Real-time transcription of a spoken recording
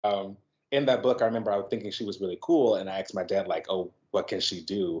um, in that book, I remember I was thinking she was really cool, and I asked my dad like, "Oh, what can she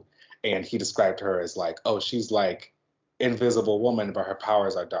do?" And he described her as like, "Oh, she's like invisible woman, but her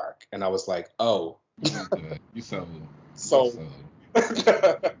powers are dark." And I was like, "Oh, You good. You sold. You so sold.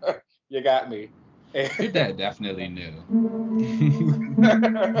 you got me." Your dad definitely knew.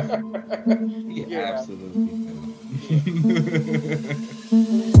 He Yeah, absolutely yeah. knew.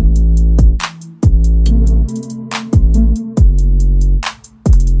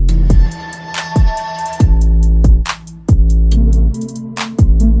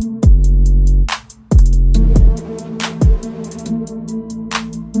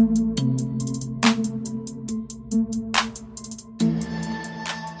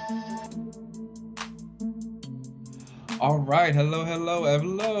 All right,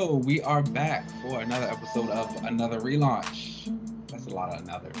 hello. We are back for another episode of Another Relaunch. That's a lot of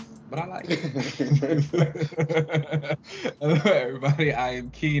anothers, but I like it. Hello, everybody. I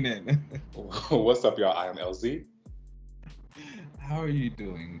am Keenan. What's up, y'all? I am LZ. How are you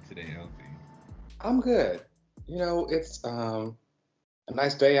doing today, LZ? I'm good. It's a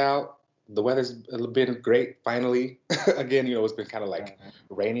nice day out. The weather's been great finally. Again, it's been kind of like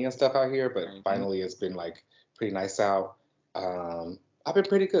rainy and stuff out here, but Mhm. finally it's been like pretty nice out. I've been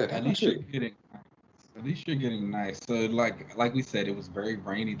pretty good. How At about least you're you? getting At least you're getting nice. So like we said, it was very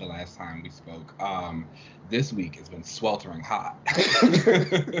rainy the last time we spoke. This week it's been sweltering hot. Not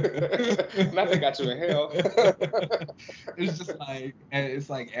that got you in hell. It's just like it's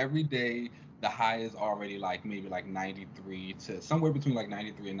like every day the high is already like maybe like 93 to somewhere between like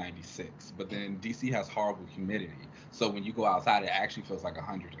 93 and 96. But then DC has horrible humidity. So when you go outside it actually feels like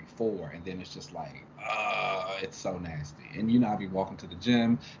 104, and then it's just like it's so nasty. And I'd be walking to the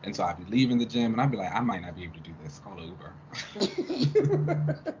gym, and so I'd be leaving the gym and I'd be like, I might not be able to do this. Call Uber.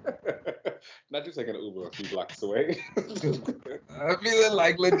 Not just taking an Uber a few blocks away. Cause I feeling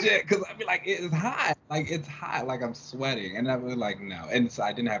like legit, cause I be like, it is hot, like it's hot, like I'm sweating, and I was like, no, and so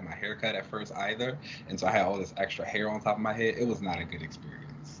I didn't have my hair cut at first either, and so I had all this extra hair on top of my head. It was not a good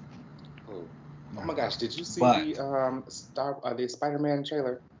experience, Oh, oh not my at gosh! all. Did you see But the Spider-Man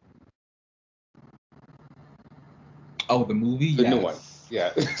trailer? oh, the movie, The new one. yes.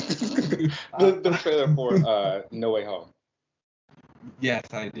 Yeah. Uh, The trailer for No Way Home. yes,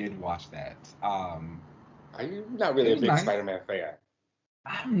 I did watch that. Are you not It really a was big nice. Spider-Man fan?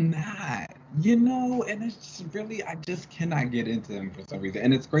 I'm not, and it's just really, I just cannot get into him for some reason.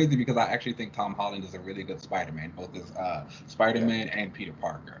 And it's crazy because I actually think Tom Holland is a really good Spider-Man, both as Yeah, Spider-Man and Peter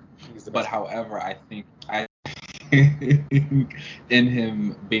Parker. he's the But best one. however, I think in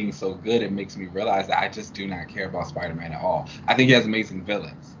him being so good, it makes me realize that I just do not care about Spider-Man at all. I think he has amazing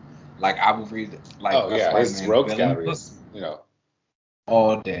villains. Like I will read like Oh a yeah, his Spider-Man rogues villain gallery book is,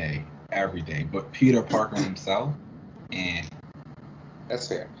 all day, every day. But Peter Parker himself, and that's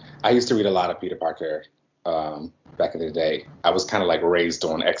fair. I used to read a lot of Peter Parker back in the day. I was kind of like raised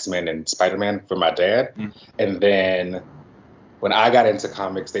on X-Men and Spider-Man from my dad, and then when I got into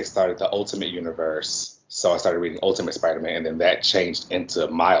comics, they started the Ultimate Universe. So I started reading Ultimate Spider-Man, and then that changed into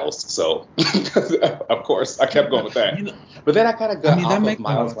Miles. So of course I kept going with that. you know, But then I kind of I got mean that off of makes a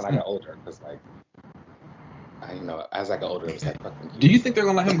lot Miles of when I sense. got older, because like as I got older, it was like fucking Do you Peter. think they're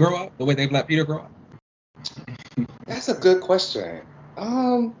gonna let him grow up the way they've let Peter grow up? That's a good question.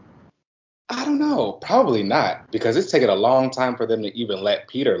 I don't know. Probably not, because it's taken a long time for them to even let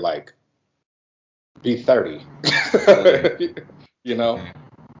Peter like be 30. Yeah. You know?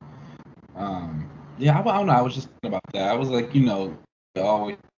 Yeah. Yeah, I don't know. I was just thinking about that. I was like,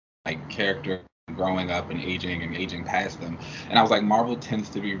 always like character growing up and aging past them. And I was like, Marvel tends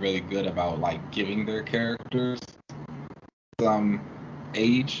to be really good about like giving their characters some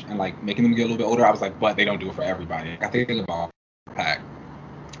age and like making them get a little bit older. I was like, but they don't do it for everybody. Like, I think about Pack.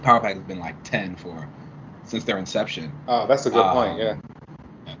 Power Pack has been like 10 for since their inception. Oh, that's a good point. Yeah.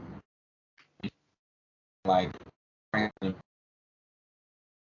 Um, like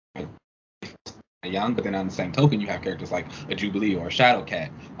young, but then on the same token, you have characters like a Jubilee or a Shadowcat,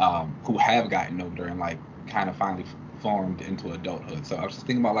 who have gotten older and like kind of finally formed into adulthood. So I was just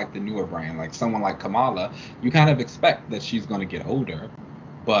thinking about like the newer brand, like someone like Kamala. You kind of expect that she's going to get older,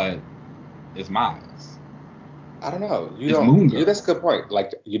 but it's Miles, I don't know. You it's don't. Moon You. Girl. That's a good point.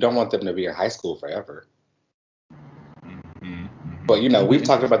 Like you don't want them to be in high school forever. But It'll be we've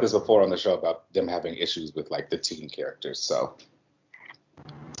talked about interesting. this before on the show about them having issues with like the teen characters. So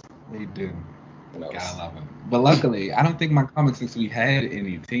They do. who Gotta knows? love them. But luckily, I don't think my comics this week had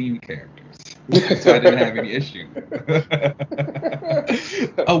any teen characters, so I didn't have any issue.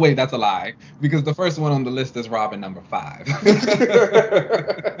 Oh wait, that's a lie because the first one on the list is Robin number 5.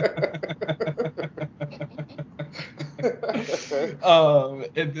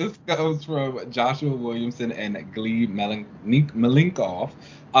 And this comes from Joshua Williamson and Glee Malenkoff.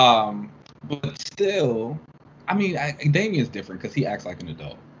 But still, I mean, Damien's different because he acts like an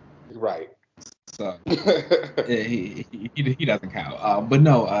adult. Right. So he doesn't count. But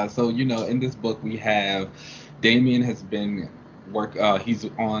no, so in this book we have Damien has been he's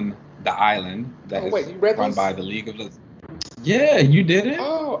on the island that is you read run this? by the League of Legends. Yeah, you did it?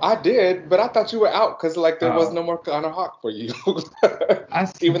 Oh, I did, but I thought you were out because there was no more Connor Hawk for you.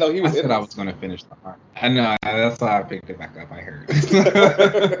 Even though he was I said I was going to finish the arc. I know, that's why I picked it back up, I heard.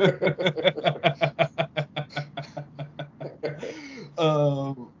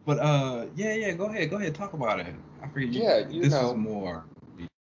 Yeah, go ahead, talk about it. I forget this is more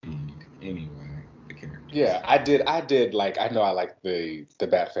anyway, the character. Yeah, I did. I know I like the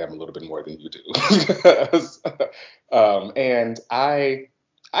Bat Fam a little bit more than you do. And I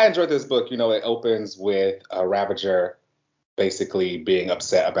enjoyed this book. It opens with a Ravager basically being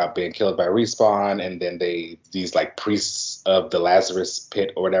upset about being killed by Respawn, and then these like priests of the Lazarus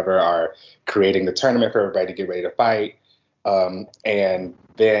Pit or whatever are creating the tournament for everybody to get ready to fight. And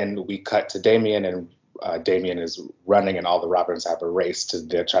then we cut to Damien, and Damien is running, and all the Robins have a race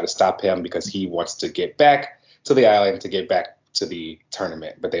to try to stop him because he wants to get back to the island to get back to the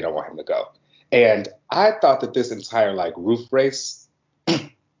tournament, but they don't want him to go. And I thought that this entire like roof race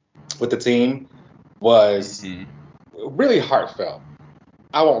with the team was really heartfelt.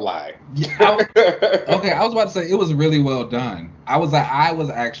 I won't lie. Okay, I was about to say it was really well done. I was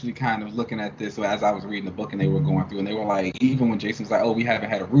actually kind of looking at this as I was reading the book and they were going through, and they were like, even when Jason's like, oh, we haven't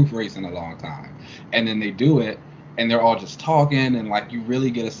had a roof race in a long time, and then they do it and they're all just talking, and like you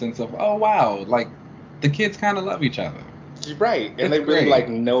really get a sense of, oh wow, like the kids kind of love each other. Right, and they really like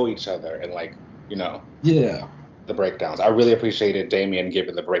know each other, and like yeah, the breakdowns. I really appreciated Damien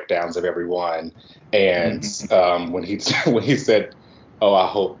giving the breakdowns of everyone, and when he said, "Oh, I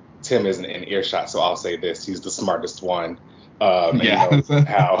hope Tim isn't in earshot, so I'll say this: he's the smartest one." How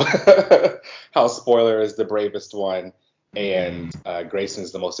Spoiler is the bravest one, and Grayson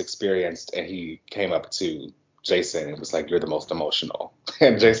is the most experienced, and he came up to Jason and was like, "You're the most emotional,"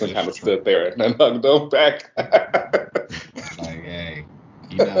 and Jason kind of stood there and then hugged him back. Like, hey,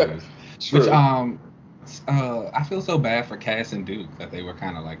 he knows. True. Which I feel so bad for Cass and Duke that they were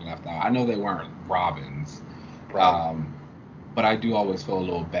kind of like left out. I know they weren't Robins, Right. but I do always feel a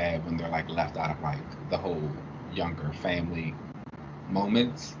little bad when they're like left out of like the whole younger family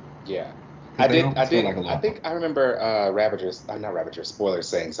moments. Yeah. I think I remember not Ravagers, Spoilers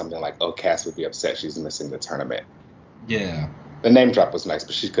saying something like, "Oh, Cass would be upset she's missing the tournament." Yeah. The name drop was nice,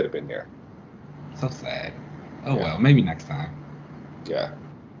 but she could have been there. So sad. Oh well, maybe next time. Yeah.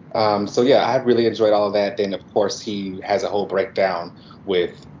 So yeah, I really enjoyed all of that. Then of course he has a whole breakdown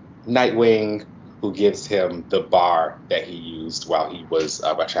with Nightwing, who gives him the bar that he used while he was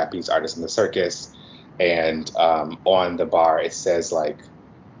a trapeze artist in the circus, and on the bar it says like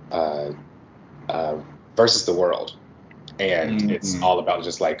versus the world, and it's all about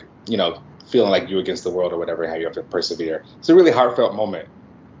just like feeling like you against the world or whatever, and how you have to persevere. It's a really heartfelt moment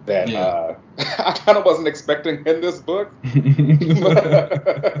that I kind of wasn't expecting in this book, but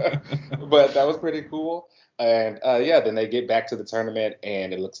that was pretty cool. And then they get back to the tournament,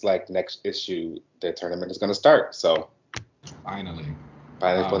 and it looks like next issue the tournament is going to start. So finally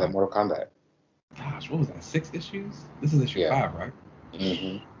for that Mortal Kombat. Gosh, what was that? 6 issues? This is issue 5, right?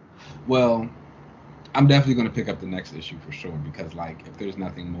 Mm-hmm. Well, I'm definitely going to pick up the next issue for sure, because like if there's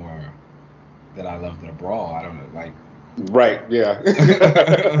nothing more that I love than a brawl, I don't know, like. Right, yeah.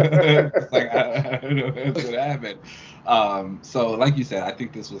 It's like I don't know what's gonna happen. So like you said, I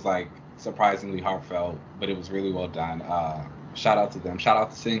think this was like surprisingly heartfelt, but it was really well done. Shout out to them. Shout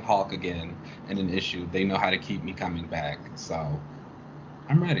out to seeing Hulk again in an issue. They know how to keep me coming back. So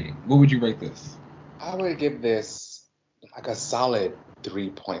I'm ready. What would you rate this? I would give this like a solid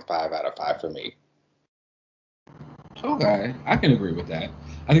 3.5 out of 5 for me. Okay, I can agree with that.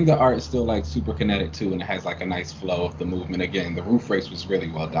 I think the art is still like super kinetic too, and it has like a nice flow of the movement. Again, the roof race was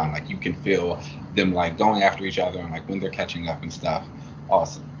really well done. Like you can feel them like going after each other and like when they're catching up and stuff.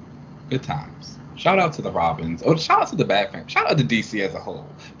 Awesome. Good times. Shout out to the Robins. Oh, shout out to the Bat Fam. Shout out to DC as a whole.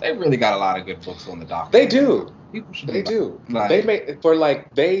 They really got a lot of good books on the docket. They do. They do. Like,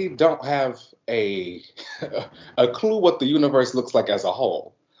 they don't have a clue what the universe looks like as a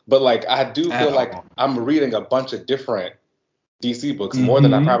whole. But like I do feel like I'm reading a bunch of different DC books more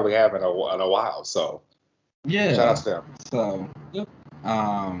than I probably have in a while. So yeah, shout out to them. So yep.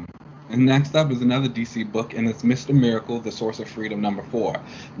 And next up is another DC book, and it's Mr. Miracle, The Source of Freedom #4.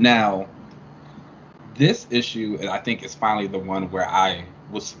 Now, this issue, I think, is finally the one where I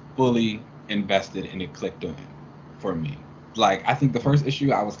was fully invested and it clicked on for me. like, I think the first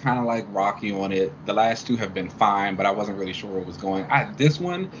issue I was kind of like rocky on it. The last two have been fine, but I wasn't really sure where it was going. This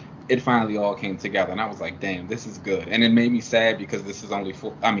one, it finally all came together, and I was like, damn, this is good. And it made me sad because this is only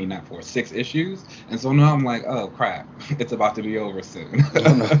not 4, 6 issues, and so now I'm like, oh crap, it's about to be over soon.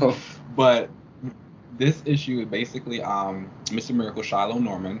 Oh, no. But this issue is basically Mr. Miracle, Shiloh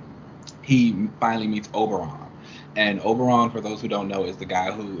Norman. He finally meets Oberon. And Oberon, for those who don't know, is the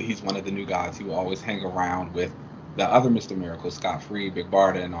guy he's one of the new gods. He will always hang around with the other Mr. Miracle, Scott Free, Big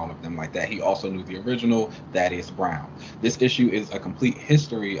Barda, and all of them like that. He also knew the original Thaddeus Brown. This issue is a complete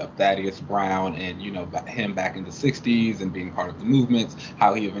history of Thaddeus Brown and, him back in the 60s and being part of the movements,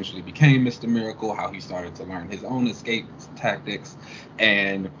 how he eventually became Mr. Miracle, how he started to learn his own escape tactics.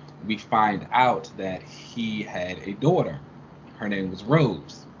 And we find out that he had a daughter. Her name was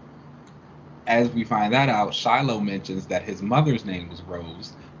Rose. As we find that out, Shiloh mentions that his mother's name was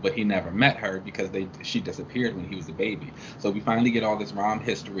Rose, but he never met her because she disappeared when he was a baby. So we finally get all this ROM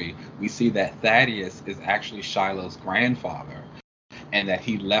history. We see that Thaddeus is actually Shiloh's grandfather, and that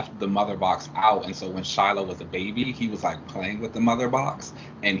he left the mother box out. And so when Shiloh was a baby, he was like playing with the mother box,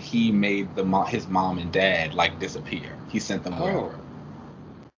 and he made his mom and dad like disappear. He sent them wherever.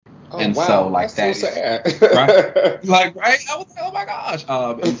 Oh, and wow. so like that's so sad. right? Like, right? I was like, oh my gosh.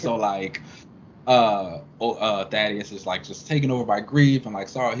 And so like Thaddeus is like just taken over by grief and like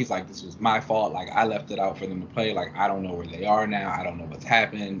sorry. He's like, this was my fault. Like, I left it out for them to play. Like, I don't know where they are now. I don't know what's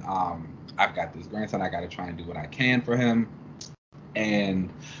happened. I've got this grandson. I got to try and do what I can for him.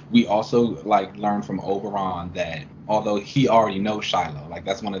 And we also like learn from Oberon that although he already knows Shiloh, like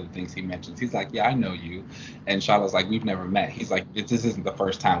that's one of the things he mentions. He's like, yeah, I know you. And Shiloh's like, we've never met. He's like, this isn't the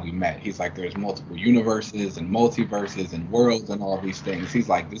first time we met. He's like, there's multiple universes and multiverses and worlds and all these things. He's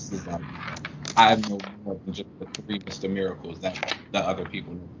like, this is like, I know more than just the 3 Mr. Miracles that the other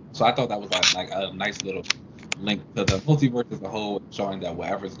people know. So I thought that was like a nice little link to the multiverse as a whole, showing that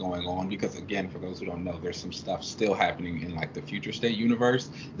whatever's going on, because again, for those who don't know, there's some stuff still happening in like the Future State universe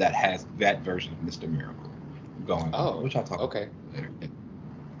that has that version of Mr. Miracle going on, which I'll talk about later.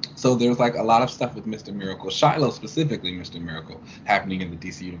 So there's like a lot of stuff with Mr. Miracle, Shiloh specifically Mr. Miracle, happening in the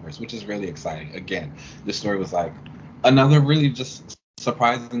DC universe, which is really exciting. Again, this story was like another really just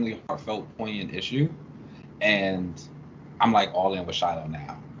surprisingly heartfelt, poignant issue, and I'm like all in with Shiloh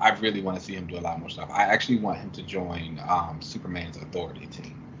now. I really want to see him do a lot more stuff. I actually want him to join Superman's Authority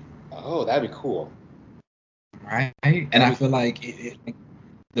team. Oh, that'd be cool. Right? And I feel like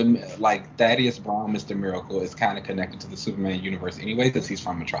Thaddeus Brown, Mr. Miracle, is kind of connected to the Superman universe anyway because he's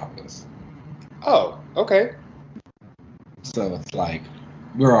from Metropolis. Oh, okay. So it's like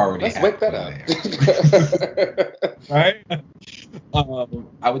we're already. Let's wake that up. Right?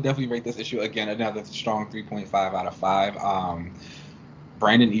 I would definitely rate this issue again another strong 3.5 out of 5.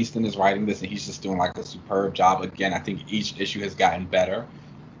 Brandon Easton is writing this, and he's just doing like a superb job. Again, I think each issue has gotten better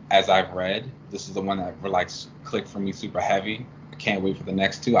as I've read. This is the one that clicked for me super heavy. I can't wait for the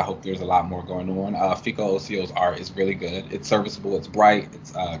next 2. I hope there's a lot more going on. Fiko Ocio's art is really good. It's serviceable. It's bright.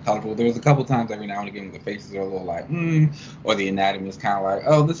 It's colorful. There's a couple times every now and again when the faces are a little like, or the anatomy is kind of like,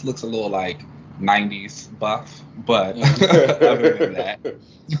 oh, this looks a little like 90s buff. But other than that,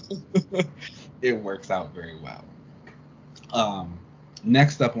 it works out very well.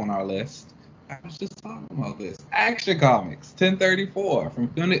 Next up on our list, I was just talking about this, Action Comics 1034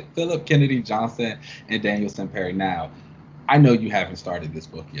 from Philip Kennedy Johnson and Daniel Sampere. Now, I know you haven't started this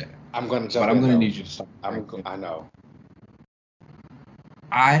book yet. I'm going to jump but I'm going to need you to start. I know.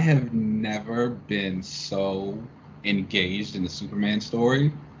 I have never been so engaged in the Superman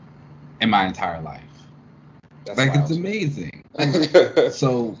story in my entire life. That's like, wild. It's amazing.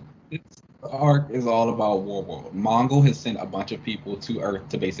 So, the arc is all about Warworld. Mongul has sent a bunch of people to Earth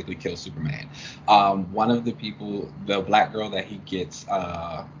to basically kill Superman. One of the people, the black girl that he gets,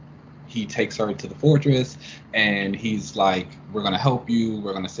 he takes her to the fortress, and he's like, we're going to help you,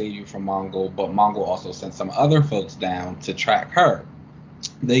 we're going to save you from Mongul, but Mongul also sent some other folks down to track her.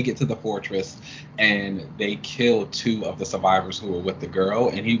 They get to the fortress, and they kill 2 of the survivors who were with the girl,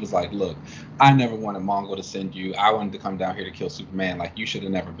 and he was like, look, I never wanted Mongul to send you. I wanted to come down here to kill Superman. Like, you should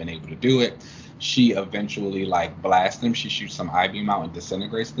have never been able to do it. She eventually, like, blasts them. She shoots some I-beam out and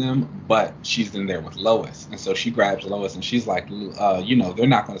disintegrates them, but she's in there with Lois. And so she grabs Lois, and she's like, they're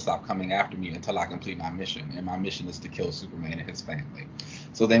not going to stop coming after me until I complete my mission, and my mission is to kill Superman and his family.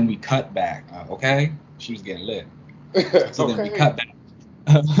 So then we cut back. Okay? She was getting lit. So then we cut back.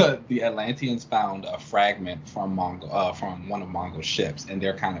 The Atlanteans found a fragment from from one of Mongul's ships, and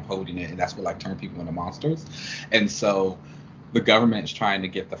they're kind of holding it, and that's what like turned people into monsters. And so the government is trying to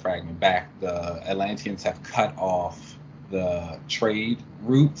get the fragment back. The Atlanteans have cut off the trade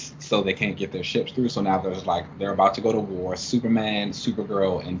routes, so they can't get their ships through. So now they're about to go to war. Superman,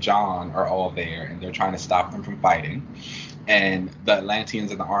 Supergirl, and John are all there, and they're trying to stop them from fighting. And the Atlanteans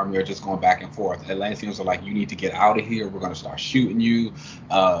and the army are just going back and forth. Atlanteans are like, you need to get out of here. We're going to start shooting you.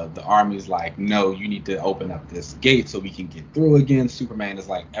 The army's like, no, you need to open up this gate so we can get through again. Superman is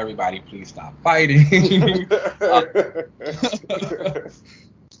like, everybody, please stop fighting.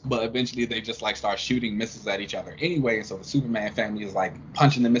 But eventually they just like start shooting missiles at each other anyway. And so the Superman family is like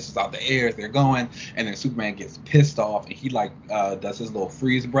punching the missiles out the air as they're going. And then Superman gets pissed off and he like does his little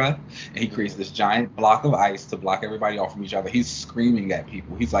freeze breath. And he creates this giant block of ice to block everybody off from each other. He's screaming at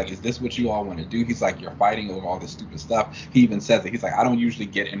people. He's like, is this what you all want to do? He's like, you're fighting over all this stupid stuff. He even says it. He's like, I don't usually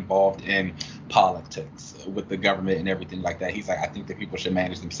get involved in politics with the government and everything like that. He's like, I think that people should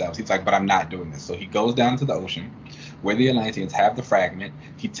manage themselves. He's like, but I'm not doing this. So he goes down to the ocean where the Atlanteans have the fragment.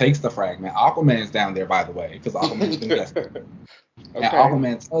 He takes the fragment. Aquaman's down there, by the way, because Aquaman's been invested. Okay. And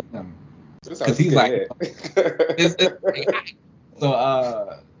Aquaman tells him, because he's like,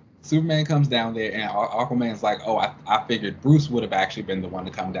 so Superman comes down there, and Aquaman's like, oh, I figured Bruce would have actually been the one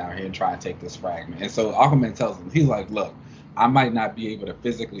to come down here and try and take this fragment. And so Aquaman tells him, he's like, look, I might not be able to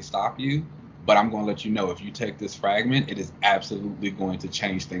physically stop you, but I'm going to let you know, if you take this fragment, it is absolutely going to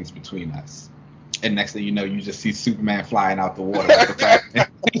change things between us. And next thing you know, you just see Superman flying out the water with the fragment.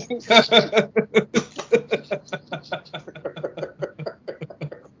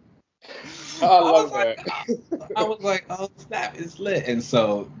 I love that. I was like, oh snap, it's lit. And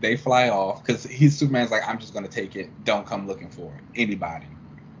so they fly off because Superman's like, I'm just gonna take it. Don't come looking for it. Anybody.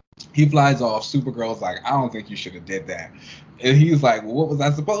 He flies off. Supergirl's like, I don't think you should have did that. And he's like, well, what was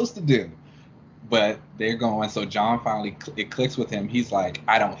I supposed to do? But they're going. So John finally, it clicks with him. He's like,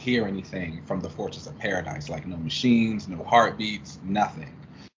 I don't hear anything from the Fortress of Paradise. Like no machines, no heartbeats, nothing.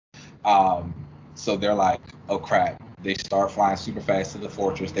 So they're like, oh crap. They start flying super fast to the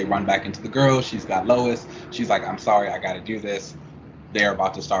fortress. They run back into the girl. She's got Lois. She's like, I'm sorry, I got to do this. They're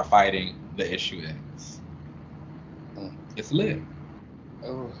about to start fighting. The issue ends. It's lit.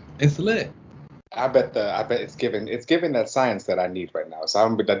 Oh. It's lit. I bet it's giving that science that I need right now. So I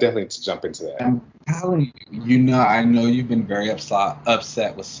definitely need to jump into that. I'm telling you, I know you've been very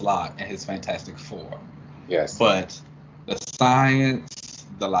upset with Slott and his Fantastic Four. Yes. But the science,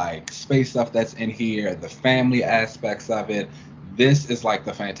 the like space stuff that's in here, the family aspects of it, this is like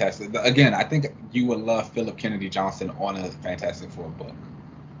the Fantastic. Again, I think you would love Philip Kennedy Johnson on a Fantastic Four book.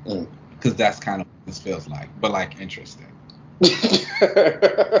 Because that's kind of what this feels like, but like interesting.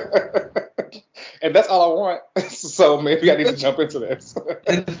 And that's all I want. So maybe I need to jump into this.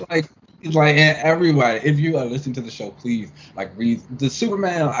 It's like and everybody, if you are listening to the show, please like read the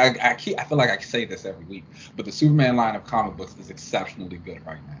Superman. I feel like I say this every week, but the Superman line of comic books is exceptionally good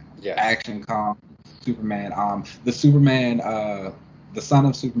right now. Yeah. Action comics, Superman. The Superman, the Son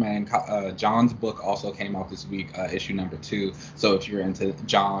of Superman, John's book also came out this week, issue number 2. So if you're into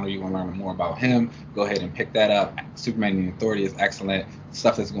John or you want to learn more about him, go ahead and pick that up. Superman and the Authority is excellent.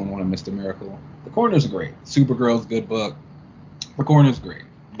 Stuff that's going on in Mr. Miracle. The Coroner's great. Supergirl's good book. The Coroner's great.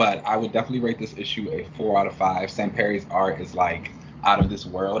 But I would definitely rate this issue a 4 out of 5. Sam Perry's art is like out of this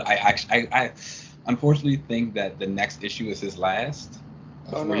world. I unfortunately think that the next issue is his last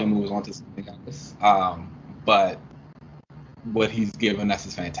before he moves on to something else. But what he's given us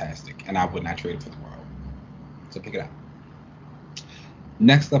is fantastic, and I would not trade it for the world. So pick it up.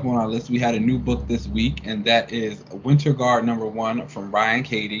 Next up on our list, we had a new book this week, and that is Winter Guard #1 from Ryan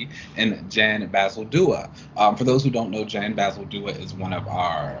Cady and Jan Bazaldua. For those who don't know, Jan Bazaldua is one of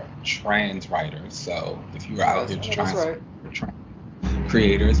our trans writers. So if you are out here trying to trans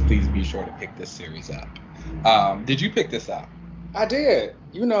creators, please be sure to pick this series up. Did you pick this up? I did.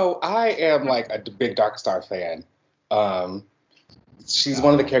 I am like a big Dark Star fan. She's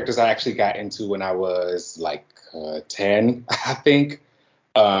one of the characters I actually got into when I was like 10, I think.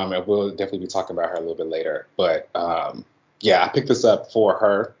 And we'll definitely be talking about her a little bit later. But yeah, I picked this up for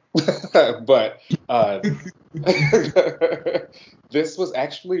her. But this was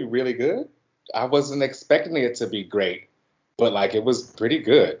actually really good. I wasn't expecting it to be great, but like it was pretty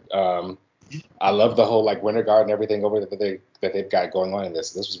good. I love the whole like Winter Guard and everything over that they've got going on in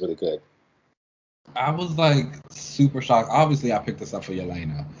this. This was really good. I was like super shocked. Obviously, I picked this up for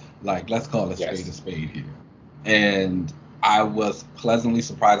Yelena. Like, let's call it a spade here. And I was pleasantly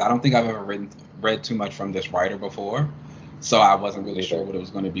surprised. I don't think I've ever read too much from this writer before, so I wasn't really sure what it was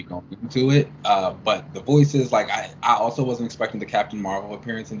going to be going into it. But the voices, like, I also wasn't expecting the Captain Marvel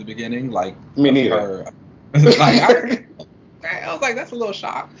appearance in the beginning. Like, me neither. Like, okay. I was like, that's a little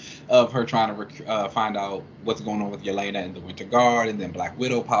shock of her trying to find out what's going on with Yelena and the Winter Guard, and then Black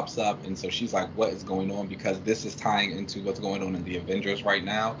Widow pops up, and so she's like, what is going on? Because this is tying into what's going on in the Avengers right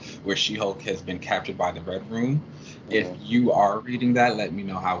now, where She-Hulk has been captured by the Red Room. If you are reading that, let me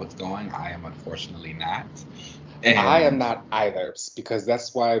know how it's going. I am unfortunately not. And I am not either, because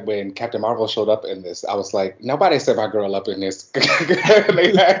that's why when Captain Marvel showed up in this, I was like, nobody set my girl up in this. And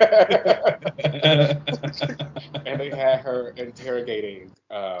they had her interrogating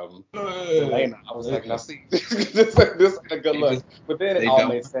Elena. I was like, now see, this is a good look. But then it all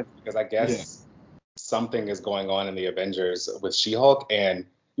made sense, because I guess something is going on in the Avengers with She-Hulk, and,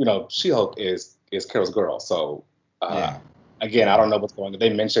 you know, She-Hulk is Carol's girl, so... Again, I don't know what's going on.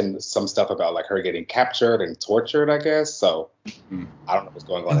 They mentioned some stuff about like her getting captured and tortured, I guess. So I don't know what's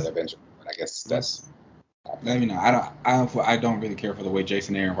going on in Avengers, but I guess that's. Let me know. I don't really care for the way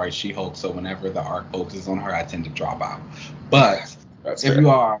Jason Aaron writes She-Hulk, so whenever the arc focuses on her, I tend to drop out. But if you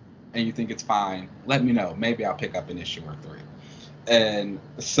are and you think it's fine, let me know. Maybe I'll pick up an issue or 3. And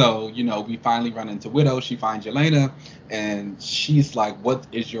so, you know, we finally run into Widow. She finds Yelena, and she's like, what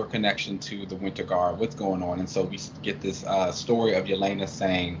is your connection to the Winter Guard? What's going on? And so we get this story of Yelena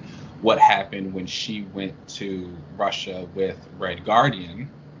saying what happened when she went to Russia with Red Guardian,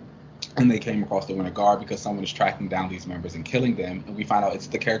 and they came across the Winter Guard because someone is tracking down these members and killing them. And we find out it's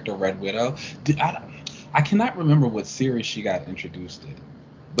the character Red Widow. I cannot remember what series she got introduced in,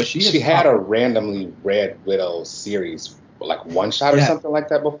 but she had a randomly Red Widow series, like one shot or something like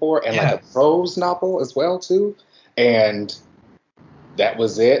that before, and like a prose novel as well too, and that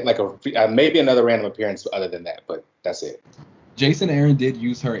was it. Like maybe another random appearance other than that, but that's it. Jason Aaron did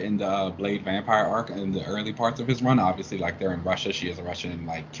use her in the Blade Vampire arc in the early parts of his run. Obviously, like they're in Russia, she is a Russian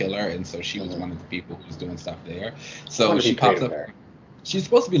like killer, and so she was one of the people who's doing stuff there. So she pops up. She's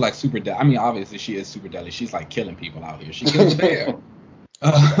supposed to be like super deadly. I mean, obviously she is super deadly. She's like killing people out here. She kills a bear.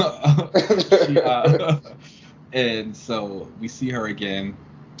 And so we see her again.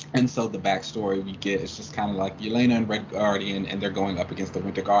 And so the backstory we get is just kind of like Yelena and Red Guardian, and they're going up against the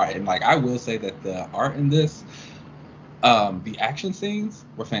Winter Guard. And like I will say that the art in this, the action scenes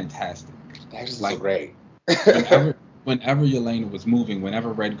were fantastic. The actions like great. whenever Yelena was moving,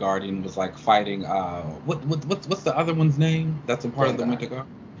 whenever Red Guardian was like fighting, what's the other one's name? That's a part of the Winter Guard.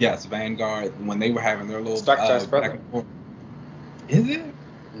 Yes, Vanguard. When they were having their little brother. Is it?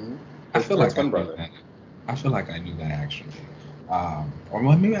 Mm-hmm. I feel like I knew that. I feel like I knew that actually. Or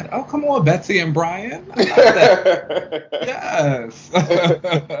maybe come on, Betsy and Brian. I got that. Yes.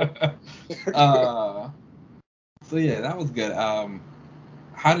 So yeah, that was good.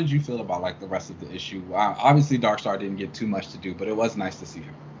 How did you feel about like the rest of the issue? Obviously, Darkstar didn't get too much to do, but it was nice to see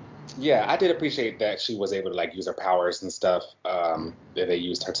her. Yeah, I did appreciate that she was able to like use her powers and stuff. That they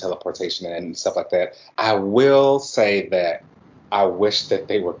used her teleportation and stuff like that. I will say that I wish that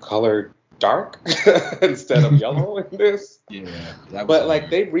they were colored dark instead of yellow in this. Yeah. But like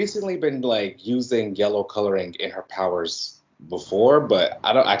they've recently been like using yellow coloring in her powers before, but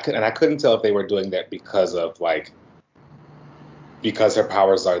I couldn't tell if they were doing that because her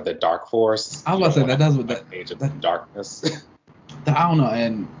powers are the Dark Force. I was about to say that does with that age of darkness. I don't know,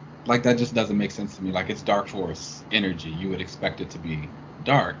 and like that just doesn't make sense to me. Like it's Dark Force energy, you would expect it to be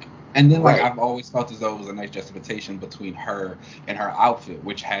dark. And then, like, I've always felt as though it was a nice juxtaposition between her and her outfit,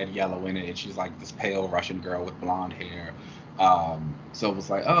 which had yellow in it, and she's like this pale Russian girl with blonde hair. So it was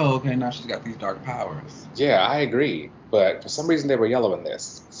like, oh, okay, now she's got these dark powers. Yeah, I agree. But for some reason, they were yellow in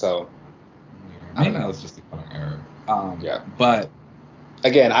this. So I don't know. It's just a color error. Yeah. But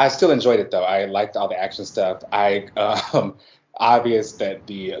again, I still enjoyed it though. I liked all the action stuff. Obvious that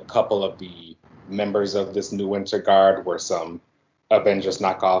a couple of the members of this new Winter Guard were some Avengers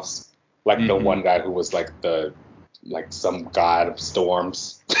knockoffs, like the one guy who was like some god of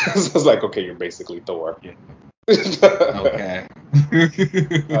storms. So I was like, okay, you're basically Thor. Yeah. Okay.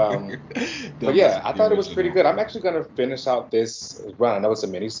 But yeah, I thought it was pretty good. I'm actually gonna finish out this run. I know it's a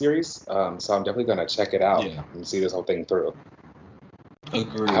mini series, so I'm definitely gonna check it out and see this whole thing through.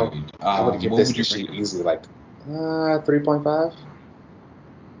 Agreed. I would give this issue easily like 3.5.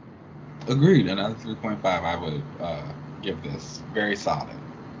 Agreed. Another 3.5. I would give this very solid.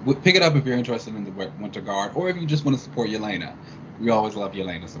 Pick it up if you're interested in the Winter Guard, or if you just want to support Yelena. We always love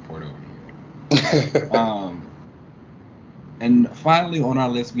Yelena support over here. And finally on our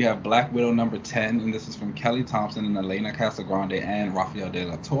list we have Black Widow number 10, and this is from Kelly Thompson and Elena Casagrande and Rafael de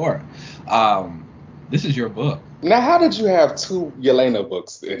la Torre. This is your book. Now, how did you have 2 Yelena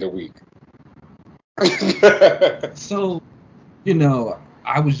books in a week? So,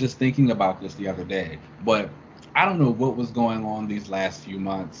 I was just thinking about this the other day, but I don't know what was going on these last few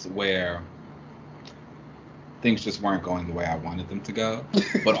months where things just weren't going the way I wanted them to go.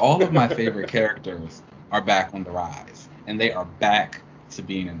 But all of my favorite characters are back on the rise, and they are back to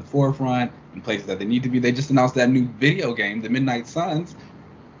being in the forefront in places that they need to be. They just announced that new video game, The Midnight Suns.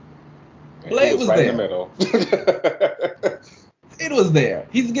 Blade was right there. in the middle. It was there.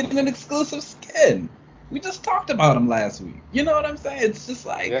 He's getting an exclusive skin. We just talked about him last week. You know what I'm saying? It's just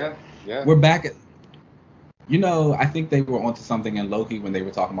like we're back at. I think they were onto something in Loki when they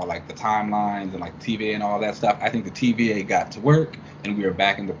were talking about like the timelines and like TVA and all that stuff. I think the TVA got to work and we are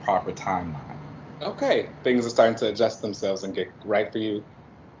back in the proper timeline. Okay, things are starting to adjust themselves and get right for you.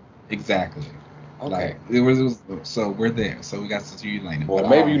 Exactly. Okay. So we're there. So we got to see Elena. Well,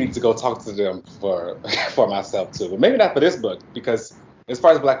 maybe you need to go talk to them for myself too, but maybe not for this book because as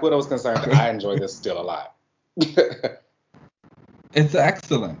far as Black Widow is concerned, I enjoy this still a lot. It's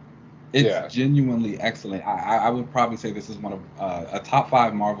excellent. It's genuinely excellent. I would probably say this is one of a top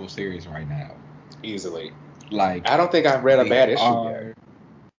 5 Marvel series right now. Easily. Like I don't think I've read a bad issue yet.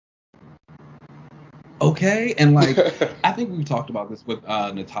 Okay, and like I think we've talked about this with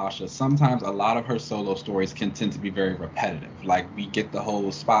Natasha. Sometimes a lot of her solo stories can tend to be very repetitive. Like we get the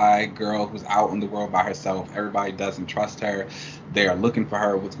whole spy girl who's out in the world by herself. Everybody doesn't trust her. They are looking for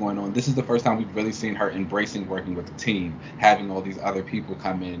her. What's going on? This is the first time we've really seen her embracing working with a team, having all these other people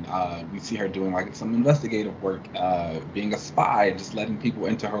come in. We see her doing like some investigative work, being a spy, just letting people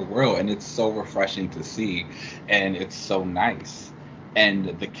into her world, and it's so refreshing to see, and it's so nice.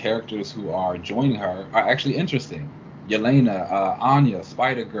 And the characters who are joining her are actually interesting. Yelena, Anya,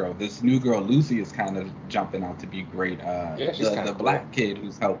 Spider-Girl, this new girl Lucy is kind of jumping out to be great. The black kid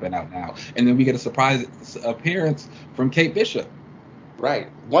who's helping out now. And then we get a surprise appearance from Kate Bishop. Right.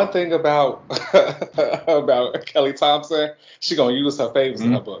 One thing about Kelly Thompson, she gonna use her favorites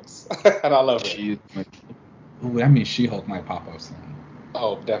in her books, and I love it. She-Hulk might pop up soon.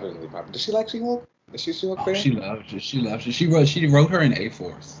 Oh, definitely pop up. Does she like She-Hulk? Is she She-Hulk fan? She loves it. She loves it. She wrote her in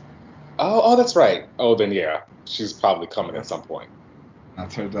A-Force. Oh, that's right. Oh, then yeah, she's probably coming at some point.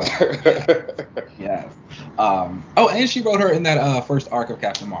 That's her daughter. Yes. And she wrote her in that first arc of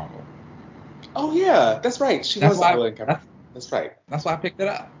Captain Marvel. Oh yeah, that's right. That's right. That's why I picked it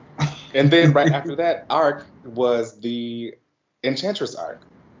up. And then right after that arc was the Enchantress arc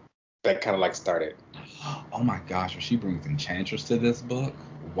that kind of like started. Oh my gosh, when she brings Enchantress to this book,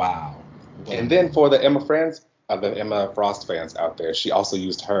 wow. And then for the Emma Frost fans out there, she also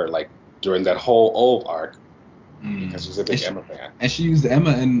used her like during that whole old arc because she's a big Emma fan. And she used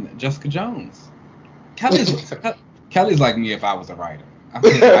Emma in Jessica Jones. Kelly's like me if I was a writer.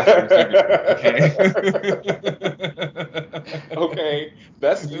 Okay,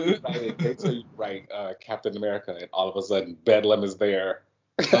 that's you excited. They tell you write Captain America, and all of a sudden Bedlam is there.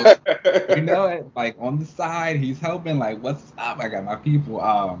 You know it, like on the side, he's helping. Like, what's up? I got my people.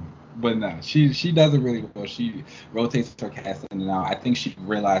 But no, she does it really well. She rotates her cast in and out. I think she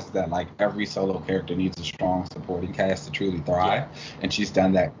realized that like every solo character needs a strong supporting cast to truly thrive, and she's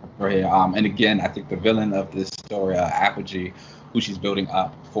done that for her. And again, I think the villain of this story, Apogee, who she's building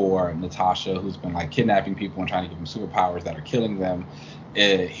up for Natasha, who's been like kidnapping people and trying to give them superpowers that are killing them,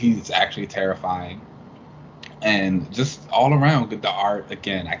 he's actually terrifying. And just all around, the art,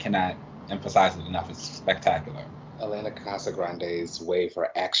 again, I cannot emphasize it enough. It's spectacular. Elena Casagrande's way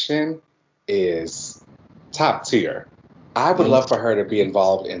for action is top tier. I would love for her to be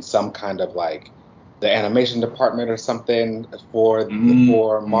involved in some kind of like the animation department or something for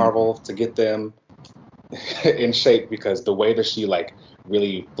Marvel to get them in shape, because the way that she like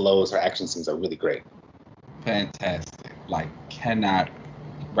really flows, her action scenes are really great. Fantastic. Like, cannot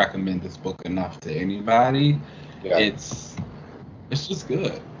recommend this book enough to anybody. Yeah. It's just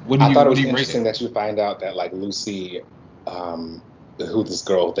good. I thought it was interesting that you find out that like Lucy, who this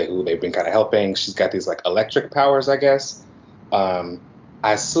girl who they've been kind of helping, she's got these like electric powers, I guess. I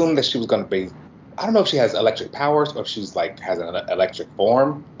assumed that she was going to be, I don't know if she has electric powers or if she's like has an electric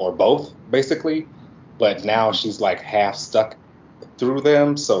form or both, basically. But now she's like half stuck through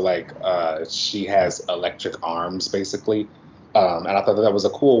them, so like she has electric arms, basically. And I thought that was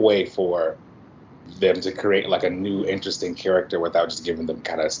a cool way for them to create like a new interesting character without just giving them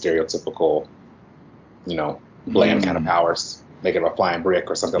kind of stereotypical, bland kind of powers, making her a flying brick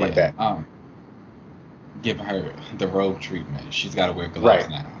or something like that. Giving her the rogue treatment. She's got to wear gloves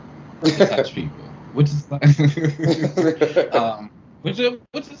now to touch people, which is like, which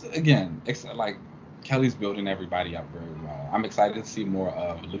is again, like Kelly's building everybody up very well. I'm excited to see more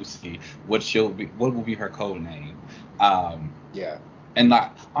of Lucy. What will be her code name? And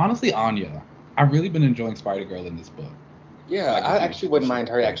like honestly, Anya. I've really been enjoying Spider-Girl in this book. Yeah, I actually wouldn't mind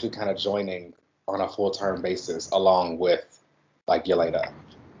her actually kind of joining on a full-term basis along with, like, Yelena.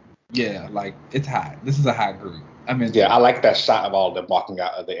 Yeah, like it's hot. This is a hot group. I'm into Yeah, I it. like that shot of all of them walking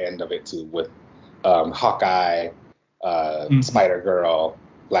out at the end of it too, with Hawkeye, Mhm. Spider Girl,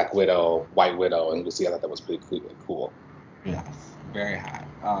 Black Widow, White Widow, and Lucy. I thought that was pretty cool. Yes, very hot.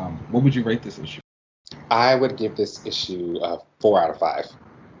 What would you rate this issue? I would give this issue a 4 out of 5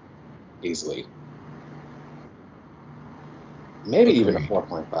 easily, maybe even a Agreed.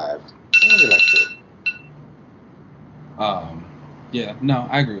 4.5. I really liked it. Um, yeah, no,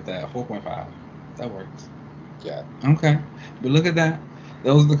 I agree with that. 4.5. That works. Yeah. Okay. But look at that.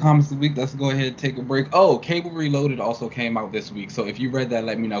 Those are the comments of the week. Let's go ahead and take a break. Oh, Cable Reloaded also came out this week. So if you read that,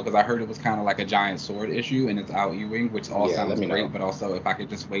 let me know because I heard it was kind of like a giant sword issue and it's Al Ewing, which all Yeah, let sounds me great. know. But also, if I could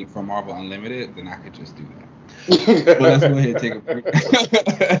just wait for Marvel Unlimited, then I could just do that. But let's go ahead and take a break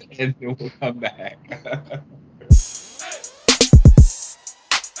and then we'll come back.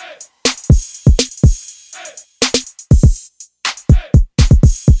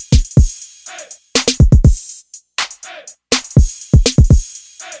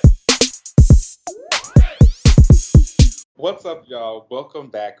 What's up, y'all? Welcome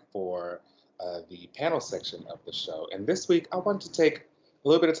back for the panel section of the show. And this week, I want to take a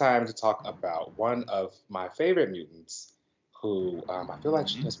little bit of time to talk about one of my favorite mutants, who I feel like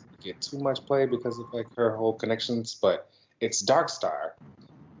she doesn't get too much play because of like her whole connections, but it's Darkstar,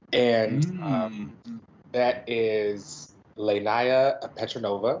 and Mm. that is Lenaya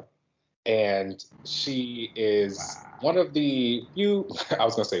Petronova, and she is Wow. one of the few, I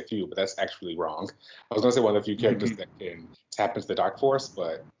was going to say few, but that's actually wrong. I was going to say one of the few characters that can tap into the Dark Force,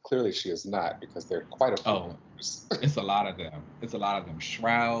 but clearly she is not because there are quite a few Oh, others. it's a lot of them. It's a lot of them.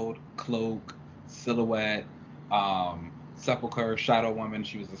 Shroud, Cloak, Silhouette, Sepulchre, Shadow Woman.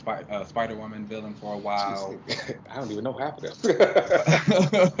 She was a Spider Woman villain for a Jeez, while. I don't even know half of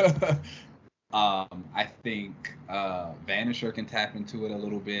them. I think Vanisher can tap into it a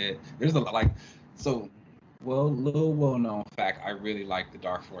little bit. There's a like so little well known fact. I really like the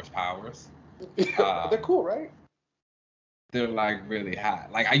Dark Force powers. They're Um, cool, right? they're like really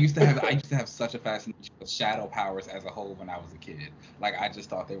hot. Like I used to have such a fascination with shadow powers as a whole when I was a kid. Like I just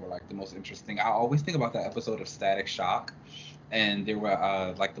thought they were like the most interesting. I always think about that episode of Static Shock, and there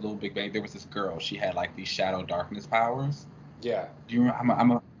were like the Little Big Bang. There was this girl. She had like these shadow darkness powers. Yeah. Do you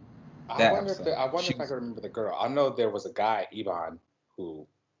remember? That episode. I wonder She if I was. can remember the girl. I know there was a guy, Ivan, who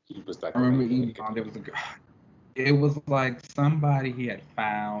he was like I the remember main even villain. there was a girl. It was like somebody he had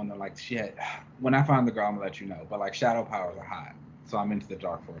found, or like she had. When I find the girl, I'm gonna let you know. But like shadow powers are hot, so I'm into the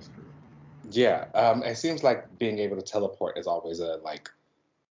Dark Force crew. Yeah, it seems like being able to teleport is always a like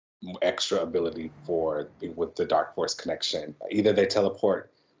extra ability for with the Dark Force connection. Either they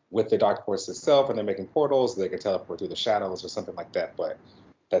teleport with the Dark Force itself and they're making portals, they can teleport through the shadows or something like that. But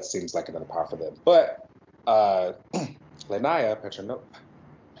that seems like another power for them. But uh, Lenaya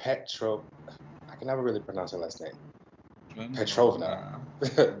Petro, I can never really pronounce her last name. Petrovna.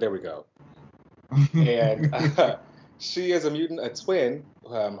 There we go. And she is a mutant, a twin.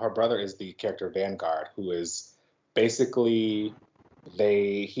 Her brother is the character Vanguard, who is basically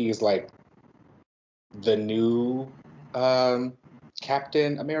he's like the new um,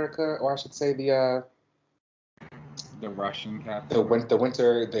 Captain America, or I should say The Russian the Captain win- the America.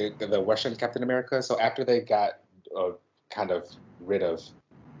 winter the Russian Captain America. So after they got kind of rid of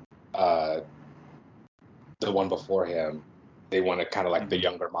uh, the one before him, they wanted kind of like the Mhm.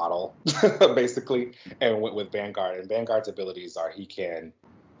 younger model, basically, and went with Vanguard. And Vanguard's abilities are he can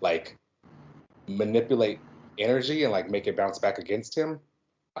like manipulate energy and like make it bounce back against him.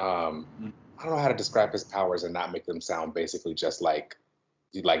 Um, I don't know how to describe his powers and not make them sound basically just like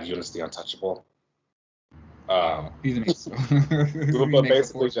Eunice the Untouchable. Um, He's an ace. He but makes a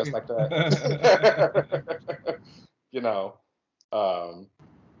basically force just field. like that. you know, um,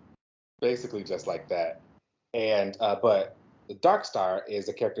 basically just like that. And but Darkstar is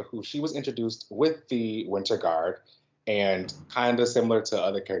a character who she was introduced with the Winter Guard, and kind of similar to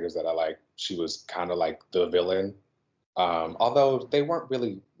other characters that I like. She was kind of like the villain, although they weren't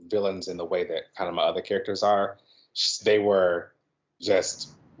really villains in the way that kind of my other characters are. They were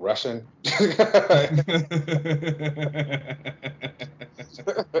just Russian.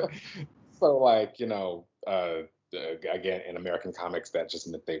 So like again in American comics that just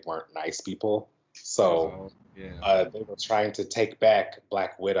meant they weren't nice people. So Oh, yeah. they were trying to take back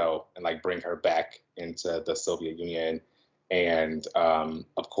Black Widow and like bring her back into the Soviet Union, and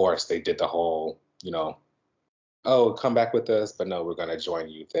of course they did the whole oh come back with us, but no we're gonna join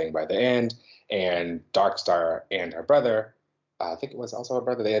you thing by the end. And Darkstar and her brother, I think it was also her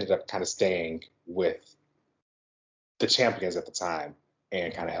brother, they ended up kind of staying with the champions at the time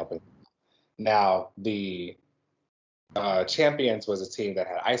and kind of helping. Now, the Champions was a team that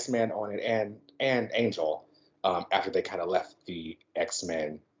had Iceman on it and Angel. After they kind of left the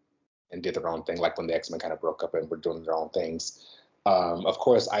X-Men and did their own thing, like when the X-Men kind of broke up and were doing their own things. Of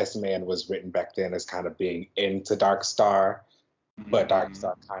course, Iceman was written back then as kind of being into Dark Star, but Dark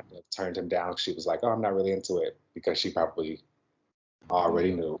Star kind of turned him down. She was like, "Oh, I'm not really into it," because she probably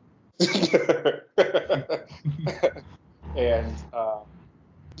already knew. And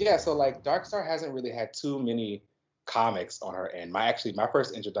yeah, so like Dark Star hasn't really had too many comics on her end. My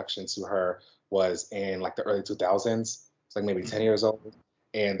first introduction to her was in like the early 2000s. It's like maybe 10 years old.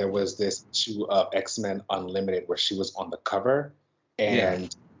 And there was this issue of X-Men Unlimited where she was on the cover,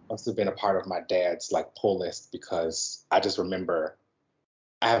 and must have been a part of my dad's like pull list, because I just remember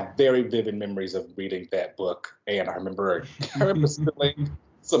I have very vivid memories of reading that book, and I remember spilling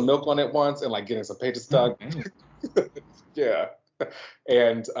some milk on it once and like getting some pages stuck. Yeah.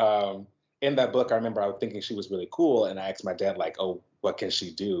 And in that book, I remember I was thinking she was really cool, and I asked my dad like, "Oh, what can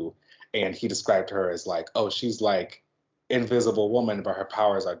she do?" And he described her as like, "Oh, she's like Invisible Woman, but her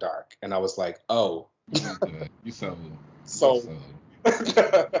powers are dark." And I was like, "Oh, you so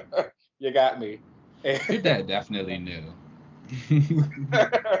you got me." Your dad definitely knew.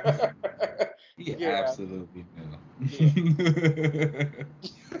 He absolutely knew.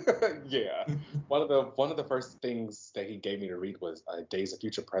 Yeah. One of the first things that he gave me to read was Days of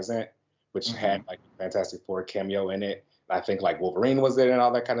Future Present, which had like Fantastic Four cameo in it. And I think like Wolverine was in it and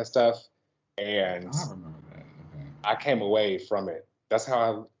all that kind of stuff. And I remember that. Okay. I came away from it. That's how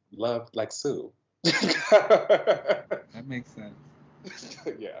I loved like Sue. That makes sense.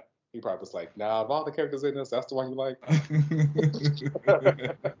 Yeah. He probably was like, "Nah, of all the characters in this, that's the one you like."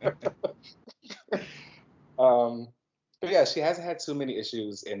 But yeah, she hasn't had too many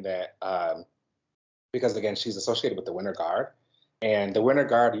issues in that, because again, she's associated with the Winter Guard, and the Winter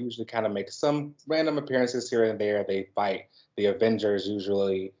Guard usually kind of make some random appearances here and there. They fight the Avengers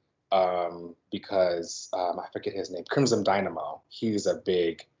usually, because I forget his name, Crimson Dynamo. He's a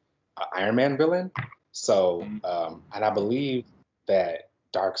big Iron Man villain. So, and I believe that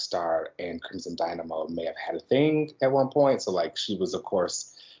Dark Star and Crimson Dynamo may have had a thing at one point. So like she was, of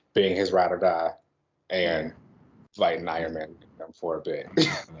course, being his ride or die and fighting Iron Man for a bit.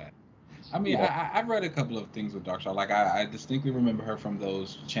 I mean, I've read a couple of things with Dark Star. Like I distinctly remember her from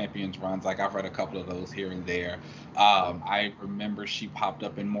those Champions runs. Like I've read a couple of those here and there. I remember she popped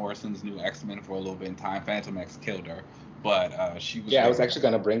up in Morrison's new X-Men for a little bit in time. Phantom X killed her, but she was. Yeah, I was actually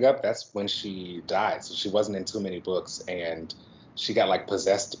going to bring up that's when she died. So she wasn't in too many books, and she got like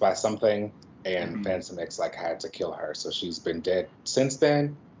possessed by something, and Phantom X like had to kill her. So she's been dead since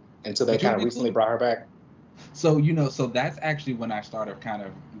then, until they kind of recently brought her back. So so that's actually when I started kind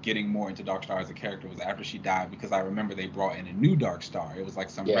of getting more into Dark Star as a character, was after she died, because I remember they brought in a new Dark Star. It was like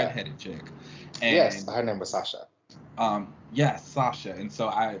some redheaded chick. And, yes, her name was Sasha. Yes, Sasha. And so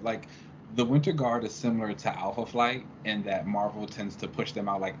I like the Winter Guard is similar to Alpha Flight in that Marvel tends to push them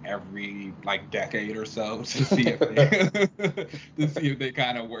out like every like decade or so to see if they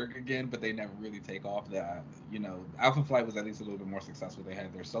kind of work again, but they never really take off. That Alpha Flight was at least a little bit more successful. They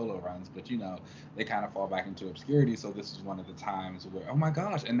had their solo runs, but they kind of fall back into obscurity. So this is one of the times where, oh my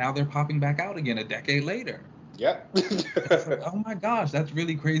gosh, and now they're popping back out again a decade later. Yep. Oh my gosh, that's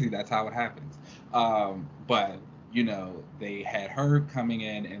really crazy. That's how it happens. But they had her coming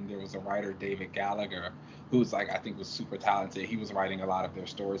in, and there was a writer, David Gallagher, who's like, I think was super talented. He was writing a lot of their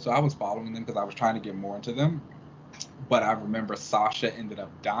stories. So I was following them because I was trying to get more into them. But I remember Sasha ended up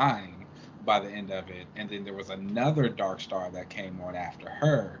dying by the end of it. And then there was another Dark Star that came on after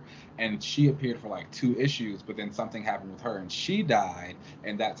her. And she appeared for like 2 issues, but then something happened with her and she died.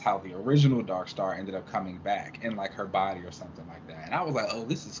 And that's how the original Dark Star ended up coming back in like her body or something like that. And I was like, oh,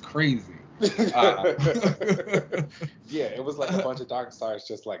 this is crazy. Yeah, it was like a bunch of Dark Stars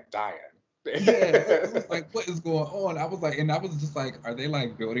just like dying. It was like, what is going on? I was just like, are they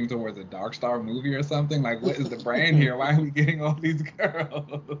like building towards a Dark Star movie or something? Like, what is the brand here? Why are we getting all these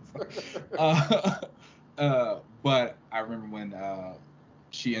girls? But I remember when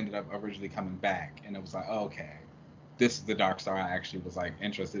she ended up originally coming back, and it was like, oh, okay, this is the Dark Star I actually was like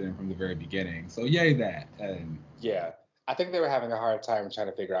interested in from the very beginning. So yay that. And yeah, I think they were having a hard time trying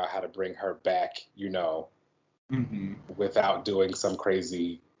to figure out how to bring her back, without doing some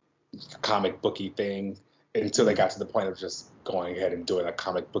crazy comic booky thing, until they got to the point of just going ahead and doing a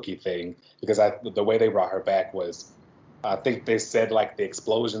comic booky thing. Because the way they brought her back was, I think they said like the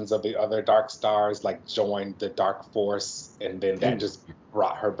explosions of the other Dark Stars like joined the Dark Force, and then that just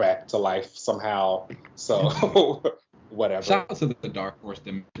brought her back to life somehow. So whatever. Shout out to the Dark Force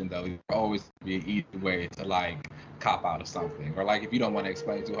dimension though. There's always be an easy way to like cop out of something, or like if you don't want to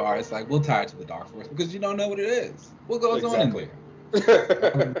explain too hard, it's like we'll tie it to the Dark Force because you don't know what it is. What goes on in Exactly.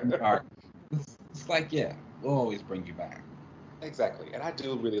 there? It's like yeah, we'll always bring you back. Exactly. And I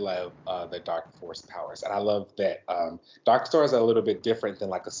do really love the Dark Force powers. And I love that Dark Stars are a little bit different than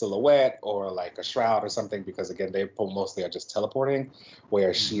like a silhouette or like a shroud or something because, again, they mostly are just teleporting,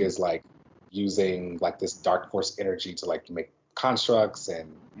 where she is like using like this Dark Force energy to like make constructs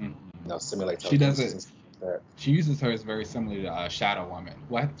and, simulate She does telekinesis and it. stuff like that. She uses hers very similarly to Shadow Woman,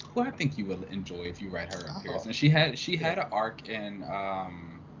 who I think you will enjoy if you read her appearance. Oh, And she had an arc in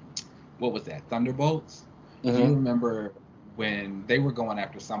what was that? Thunderbolts. Do you hmm remember when they were going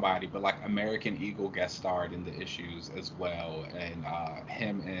after somebody, but like American Eagle guest starred in the issues as well, and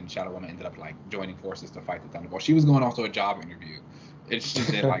him and Shadow Woman ended up like joining forces to fight the Thunderbolts. She was going also a job interview. It's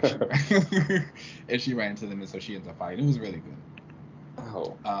just that like and she ran into them, and so she ends up fighting. It was really good.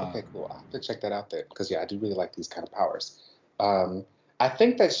 Oh, Uh, okay, cool. I'll have to check that out then because, yeah, I do really like these kind of powers. Um, I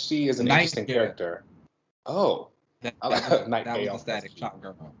think that she is an interesting Nightingale. character. Oh, That I that was like that was the Nightingale. That's Static cute. Shock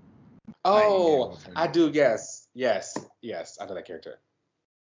girl. Nightingale Oh, was her I name. do. Yes, yes, yes. I know that character.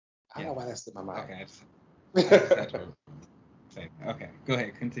 I don't Yeah. know why that slipped my mind. Okay. I just had to say. Okay. Go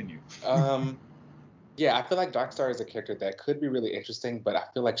ahead. Continue. um, yeah, I feel like Darkstar is a character that could be really interesting, but I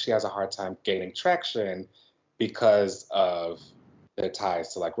feel like she has a hard time gaining traction because of the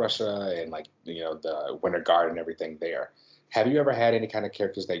ties to like Russia and like the Winter Guard and everything there. Have you ever had any kind of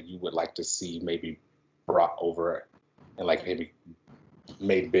characters that you would like to see maybe brought over and like maybe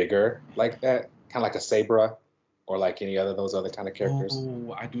made bigger like that? Kind of like a Sabra or like any other those other kind of characters?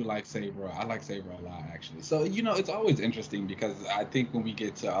 Oh, I do like Sabra. I like Sabra a lot, actually. So, it's always interesting because I think when we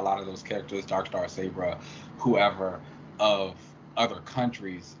get to a lot of those characters, Darkstar, Sabra, whoever, of other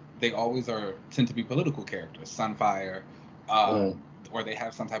countries, they always tend to be political characters. Sunfire, Mm. or they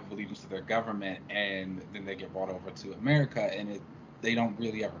have some type of allegiance to their government, and then they get brought over to America, and they don't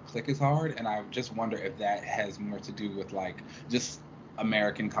really ever click as hard. And I just wonder if that has more to do with like just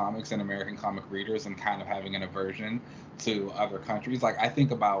American comics and American comic readers and kind of having an aversion to other countries. Like I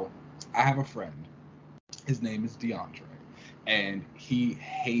have a friend. His name is DeAndre, and he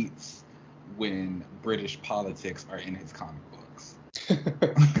hates when British politics are in his comic books.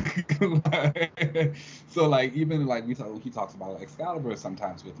 So like even like he talks about like Excalibur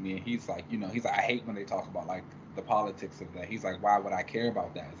sometimes with me, and he's like I hate when they talk about like the politics of that. He's like, why would I care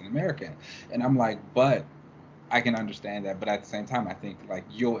about that as an American? And I'm like, but I can understand that, but at the same time, I think like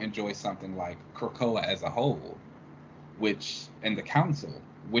you'll enjoy something like Krakoa as a whole, which and the council,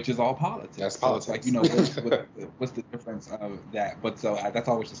 which is all That's politics. So it's like politics. what's the difference of that? But so that's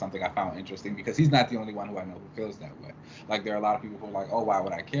always just something I found interesting because he's not the only one who I know who feels that way. Like there are a lot of people who are like, oh, why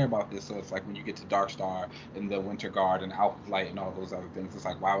would I care about this? So it's like when you get to Darkstar and the Winter Guard and Alpha Flight and all those other things, it's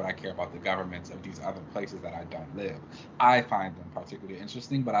like why would I care about the governments of these other places that I don't live? I find them particularly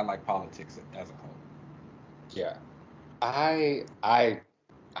interesting, but I like politics as a whole. Yeah. I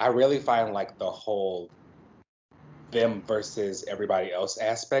really find like the whole them versus everybody else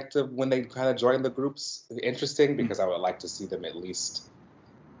aspect of when they kind of join the groups interesting because I would like to see them at least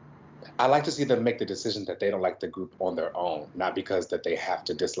I like to see them make the decision that they don't like the group on their own, not because that they have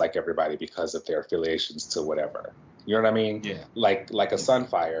to dislike everybody because of their affiliations to whatever. You know what I mean? Yeah. Like a Yeah.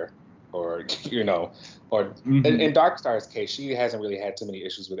 Sunfire or or Mm-hmm. in Darkstar's case, she hasn't really had too many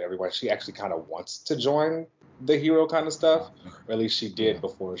issues with everyone. She actually kind of wants to join the hero kind of stuff, or at least she did Yeah.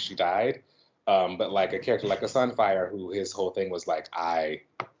 before she died. But like a character like a Sunfire, who his whole thing was like, I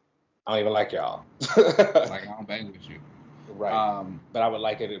don't even like y'all. Like I don't bang with you. Right. Um, But I would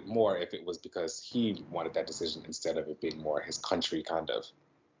like it more if it was because he wanted that decision instead of it being more his country kind of.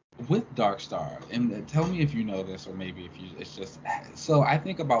 with Darkstar, and tell me if you know this or maybe if you it's just so I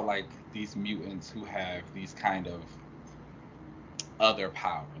think about like these mutants who have these kind of other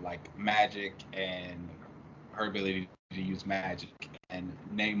power, like magic and her ability to use magic and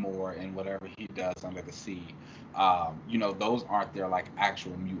Namor and whatever he does under the sea. Those aren't their like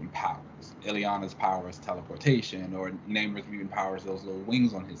actual mutant powers. Ileana's power is teleportation, or Namor's mutant power is those little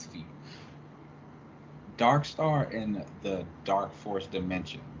wings on his feet. Darkstar in the Dark Force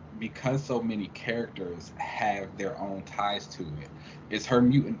dimension, because so many characters have their own ties to it, is her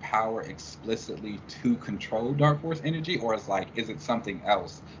mutant power explicitly to control Dark Force energy, or is it something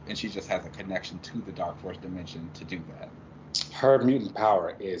else and she just has a connection to the Dark Force dimension to do that? Her mutant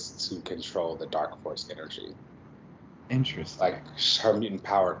power is to control the Dark Force energy. Interesting. Like her mutant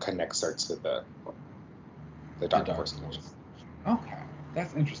power connects her to the The Dark Dark Force energy. Force. Okay,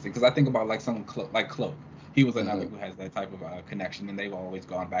 that's interesting because I think about like someone like Cloak. He was another hmm who has that type of connection, and they've always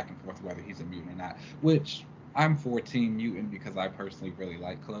gone back and forth whether he's a mutant or not. Which I'm for Team Mutant because I personally really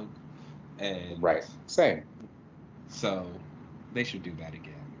like Cloak, and Right. Same. so they should do that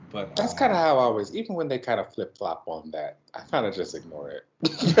again. But That's kind of how I always, even when they kind of flip flop on that, I kind of just ignore it.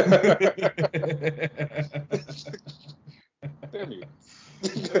 They're mutants.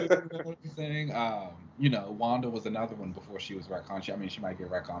 You know what I'm saying? Wanda was another one before she was retconned. She might get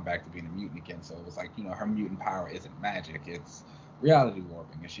retconned back to being a mutant again. So it was like, her mutant power isn't magic; it's reality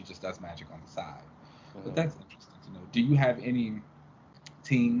warping, and she just does magic on the side. But Mhm. that's interesting to know. Do you have any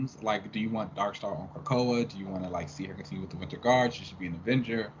teams? Like, do you want Darkstar on Krakoa? Do you want to like see her continue with the Winter Guard? Should she be an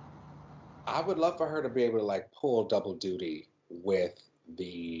Avenger? I would love for her to be able to like pull double duty with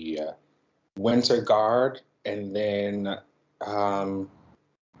the Winter Guard, and then um,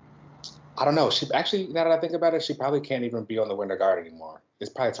 I don't know. She actually, now that I think about it, she probably can't even be on the Winter Guard anymore. It's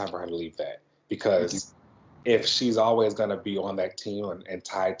probably time for her to leave that You think? because if she's always going to be on that team and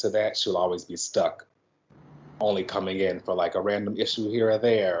tied to that, she'll always be stuck only coming in for like a random issue here or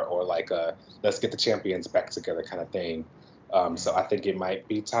there, or like a let's get the champions back together kind of thing. So I think it might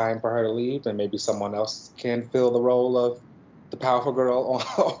be time for her to leave, and maybe someone else can fill the role of the powerful girl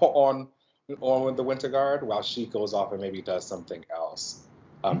on the Winter Guard while she goes off and maybe does something else.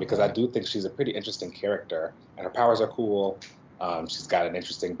 Because I Okay. do think she's a pretty interesting character, and her powers are cool. She's got an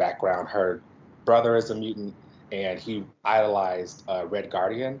interesting background. Her brother is a mutant, and he idolized Red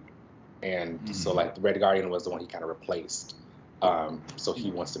Guardian, and so Mhm. like the Red Guardian was the one he kind of replaced. So he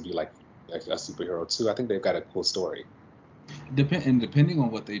wants to be like a superhero too. I think they've got a cool story. Depending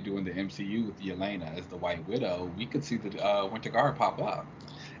on what they do in the MCU with Yelena as the White Widow, we could see the Winter Guard pop up.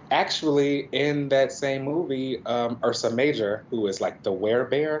 Actually, in that same movie, Ursa Major, who is like the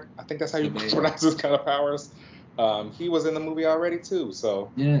werebear, I think that's how The you bear. pronounce his kind of powers. He was in the movie already too,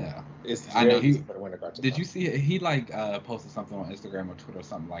 so Yeah. it's I know very easy he. for the Winter Guard to Did come. you see it? He like posted something on Instagram or Twitter or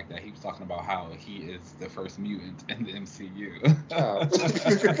something like that. He was talking about how he is the first mutant in the MCU. Child.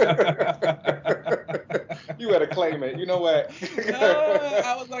 You better claim it. You know what?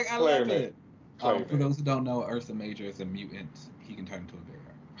 I was like, I love Claim it. it. Claim For it. those who don't know, Ursa Major is a mutant. He can turn into a bear.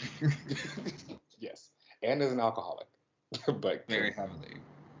 Yes. And is an alcoholic, but Very heavily.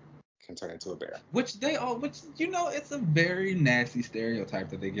 can turn into a bear. Which it's a very nasty stereotype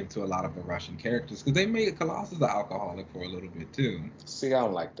that they give to a lot of the Russian characters because they made Colossus an alcoholic for a little bit too. See, I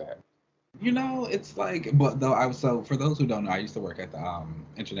don't like that. It's like, but though so for those who don't know, I used to work at the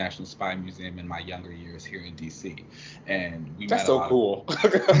International Spy Museum in my younger years here in DC, and we That's met a so lot of. cool.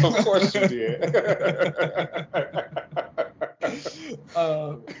 Of course you did.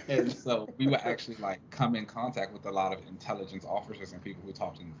 And so we would actually like come in contact with a lot of intelligence officers and people who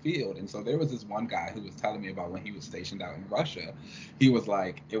talked in the field. And so there was this one guy who was telling me about when he was stationed out in Russia. He was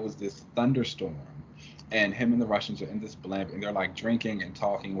like, it was this thunderstorm. And him and the Russians are in this blimp and they're like drinking and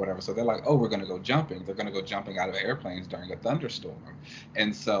talking, whatever. So they're like, oh, we're going to go jumping. They're going to go jumping out of airplanes during a thunderstorm.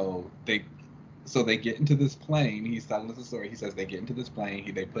 And so they get into this plane. He's telling us the story. He says they get into this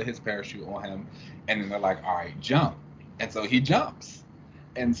plane. They put his parachute on him, and then they're like, "All right, jump." And so he jumps.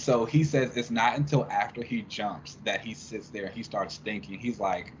 And so he says it's not until after he jumps that he sits there and he starts thinking. He's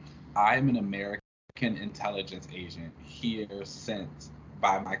like, "I'm an American intelligence agent here sent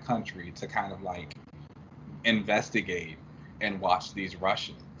by my country to kind of like investigate and watch these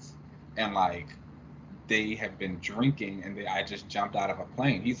Russians." And like they have been drinking and I just jumped out of a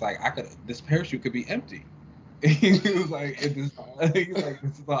plane. He's like, this parachute could be empty. He was like, he's like,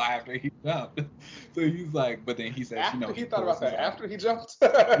 this is all after he jumped. So he's like, but then he says, After he he thought pulls about his that, after he jumped. he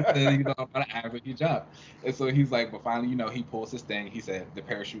said he thought about it after he jumped. And so he's like, but finally, he pulls his thing. He said the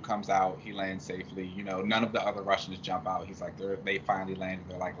parachute comes out, he lands safely. None of the other Russians jump out. He's like, they finally landed.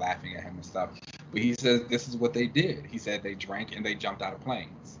 They're like laughing at him and stuff. But he says this is what they did. He said they drank and they jumped out of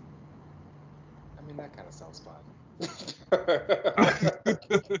planes. I mean, that kind of sounds fun.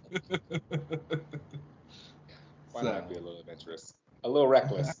 Why not be So a little adventurous? A little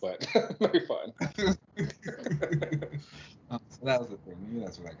reckless, but maybe fun. so that was the thing. Maybe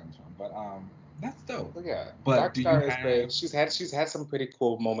that's where that comes from. But that's dope. So yeah, But do you Darkstar is great. have? She's had some pretty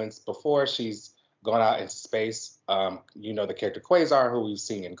cool moments before she's gone out into space. The character Quasar, who we've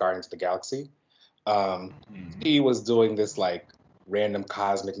seen in Guardians of the Galaxy. Mhm. He was doing this like random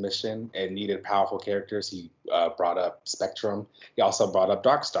cosmic mission and needed powerful characters. He brought up Spectrum. He also brought up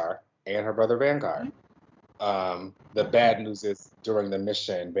Darkstar and her brother Vanguard. The Okay. bad news is during the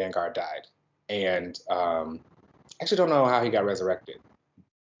mission, Vanguard died, and actually don't know how he got resurrected,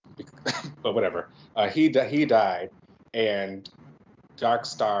 but whatever. He died, and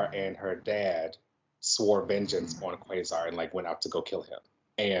Darkstar and her dad swore vengeance on Quasar and like went out to go kill him.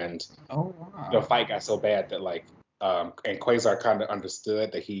 And Oh the wow. fight got so bad that and Quasar kind of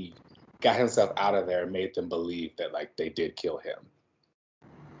understood that he got himself out of there and made them believe that like they did kill him.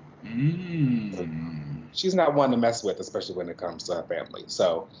 She's not one to mess with, especially when it comes to her family.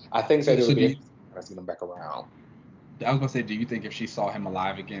 So I think that it would be interesting to see them back around. I was gonna say, do you think if she saw him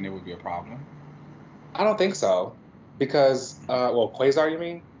alive again, it would be a problem? I don't think so, because Quasar, you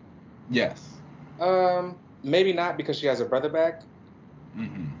mean? Yes. Maybe not, because she has her brother back.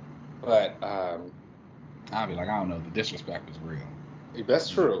 But I'll be like, I don't know, the disrespect was real. That's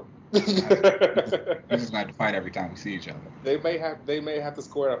true. We're just gonna have to fight every time we see each other. They may have to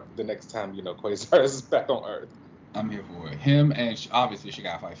square up the next time, Quasar is back on Earth. I'm here for it. Him and obviously she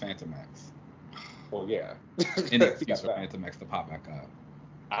gotta fight Phantomex. Well, yeah. Any excuse for Phantomex to pop back up.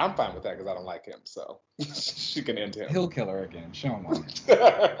 I'm fine with that because I don't like him, so she can end him. He'll kill her again. Show him on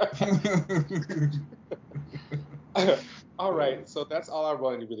it. All right, so that's all I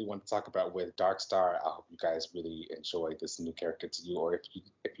really want to talk about with Darkstar. I hope you guys really enjoyed this new character to you, or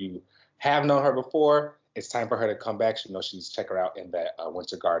if you have known her before, it's time for her to come back. Check her out in that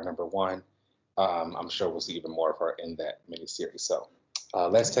Winter Guard #1. I'm sure we'll see even more of her in that miniseries. So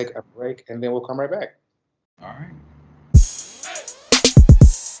let's take a break, and then we'll come right back. All right.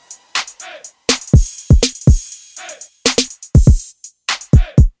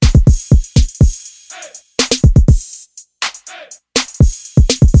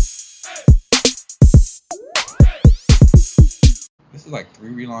 This is like 3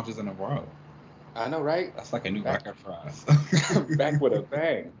 relaunches in a row. I know, right? That's like a new record for us. Back with a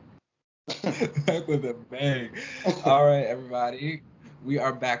bang. Back with a bang. All right, everybody. We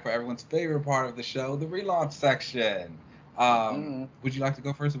are back for everyone's favorite part of the show, the relaunch section. Would you like to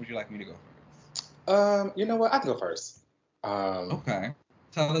go first, or would you like me to go first? You know what? I can go first. Okay.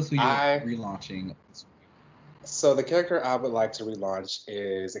 Tell us who you're relaunching this week. So the character I would like to relaunch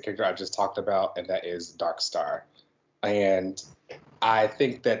is a character I just talked about, and that is Darkstar. And I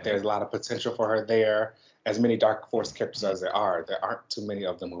think that there's a lot of potential for her there. As many Dark Force characters as there aren't too many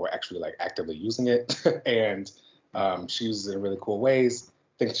of them who are actually like actively using it. And she uses it in really cool ways.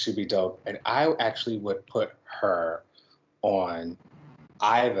 I think she'd be dope. And I actually would put her on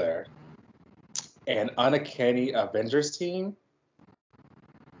either an Uncanny Avengers team.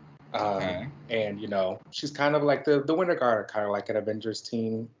 And she's kind of like the Winter Guard, kind of like an Avengers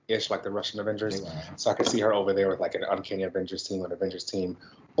team-ish, like the Russian Avengers. Yeah. So I could see her over there with like an Uncanny Avengers team, an Avengers team.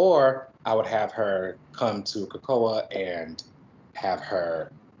 Or I would have her come to Krakoa and have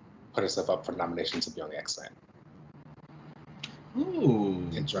her put herself up for nomination to be on the X-Men. Ooh.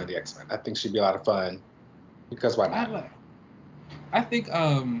 And join the X-Men. I think she'd be a lot of fun. Because why not? I think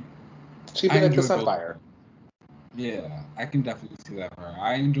she'd be like the Sunfire. Yeah, I can definitely see that for her.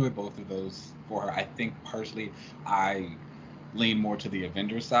 I enjoy both of those for her. I think personally, I lean more to the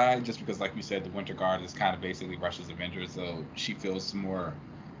Avengers side, just because, like you said, the Winter Guard is kind of basically Russia's Avengers, so she feels more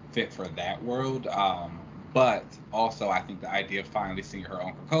fit for that world. But also, I think the idea of finally seeing her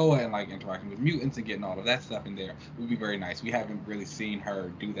on Krakoa and like interacting with mutants and getting all of that stuff in there would be very nice. We haven't really seen her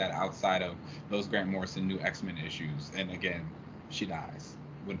do that outside of those Grant Morrison new X-Men issues, and again, she dies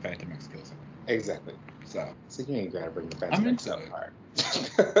when Phantomex kills her. Exactly. So you ain't gotta bring the Phantomex up part.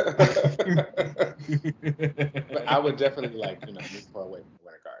 But I would definitely move far away from the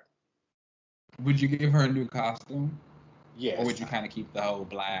Winter Guard. Would you give her a new costume? Yes. Or would you kind of keep the whole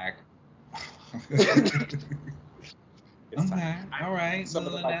black? Okay. All right. Some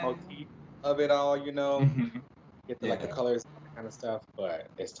of the motif of it all, get the colors, that kind of stuff. But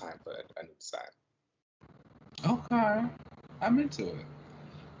it's time for a new design. Okay, I'm into it.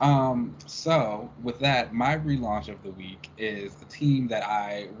 So with that, my relaunch of the week is a team that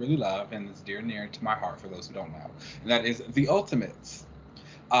I really love and is dear and near to my heart for those who don't know, and that is the Ultimates.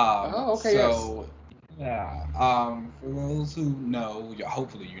 Okay. So, yes. Yeah. For those who know,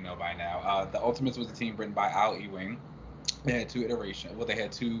 hopefully you know by now, the Ultimates was a team written by Al Ewing. They had 2 iterations. Well, they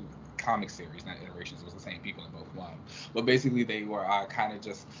had 2 comic series, not iterations. It was the same people in both one. But basically, they were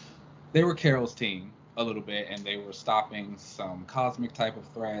they were Carol's team a little bit, and they were stopping some cosmic type of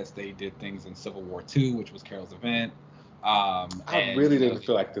threats. They did things in Civil War II, which was Carol's event. I really didn't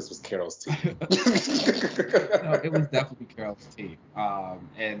feel like this was Carol's team. No, it was definitely Carol's team.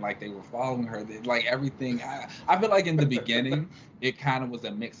 And like they were following her, like everything. I feel like in the beginning, it kind of was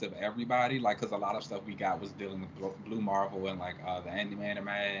a mix of everybody, like because a lot of stuff we got was dealing with Blue Marvel and like the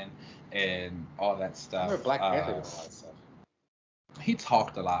Anti-Man and all that stuff. I remember Black Panther did a lot of stuff. He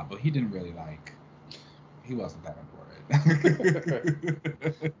talked a lot, but he didn't really he wasn't that important.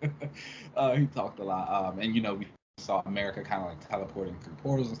 He talked a lot, and we saw America kind of like teleporting through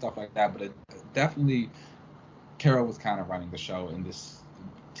portals and stuff like that. But it definitely, Carol was kind of running the show, and this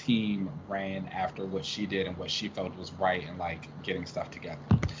team ran after what she did and what she felt was right and like getting stuff together.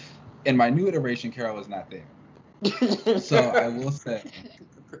 In my new iteration, Carol is not there. So I will say,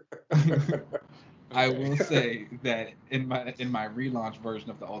 I will say that in my relaunch version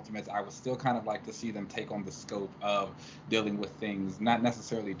of the Ultimates, I would still kind of like to see them take on the scope of dealing with things, not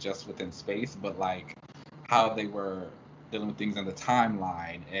necessarily just within space, but like how they were dealing with things in the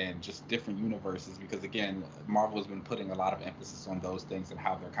timeline and just different universes, because again, Marvel has been putting a lot of emphasis on those things and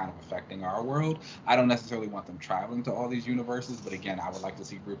how they're kind of affecting our world. I don't necessarily want them traveling to all these universes, but again, I would like to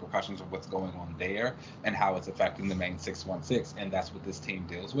see repercussions of what's going on there and how it's affecting the main 616, and that's what this team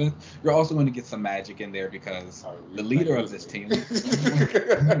deals with. You're also going to get some magic in there because the leader of this team you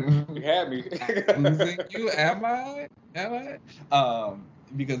had me. losing you, am I?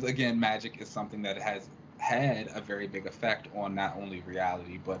 Because again, magic is something that has had a very big effect on not only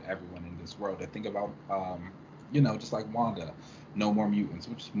reality but everyone in this world. I think about just like Wanda, No More Mutants,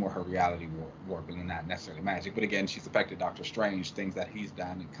 which is more her reality warping and not necessarily magic, but again, she's affected Doctor Strange, things that he's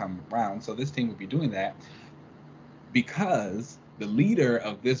done and come around. So this team would be doing that because the leader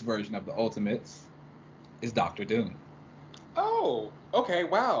of this version of the Ultimates is Doctor Doom. Oh, okay,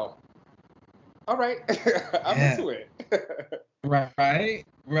 wow. All right. I'm into it. Right.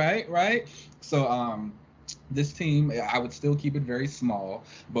 So this team, I would still keep it very small,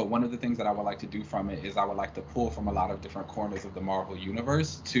 but one of the things that I would like to do from it is I would like to pull from a lot of different corners of the Marvel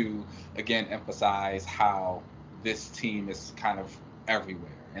universe to, again, emphasize how this team is kind of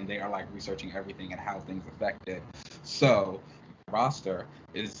everywhere, and they are like researching everything and how things affect it. So roster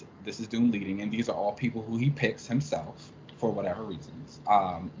is Doom leading, and these are all people who he picks himself for whatever reasons.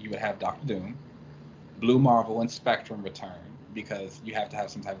 You would have Doctor Doom, Blue Marvel, and Spectrum return, because you have to have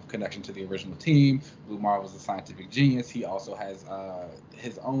some type of connection to the original team. Blue Marvel's a scientific genius. He also has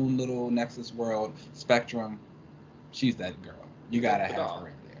his own little Nexus world. Spectrum, she's that girl. You gotta have her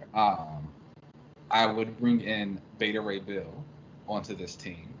in there. I would bring in Beta Ray Bill onto this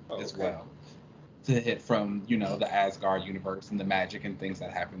team as well, to hit from the Asgard universe and the magic and things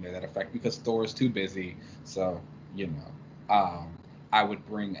that happen there that affect, because Thor is too busy. So I would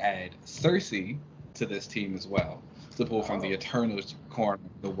add Cersei to this team as well, to pull from the Eternals corner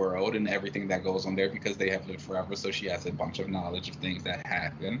of the world and everything that goes on there, because they have lived forever, so she has a bunch of knowledge of things that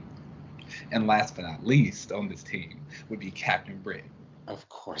happen. And last but not least on this team would be Captain Britain. Of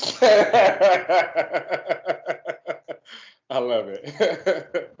course. I love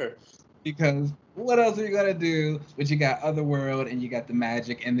it. Because what else are you gonna do? But you got Otherworld and you got the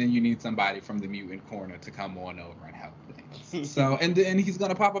magic, and then you need somebody from the mutant corner to come on over and help things. So and he's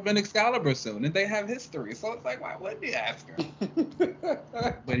gonna pop up in Excalibur soon, and they have history. So it's like, why wouldn't you ask her?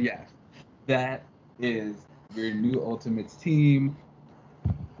 But yeah, that is your new Ultimates team,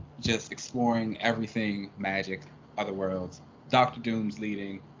 just exploring everything magic, Otherworlds. Dr. Doom's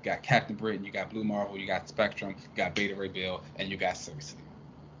leading. You got Captain Britain, you got Blue Marvel, you got Spectrum, you got Beta Ray Bill, and you got Cersei.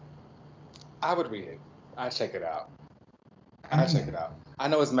 I would read it. I'd check it out. I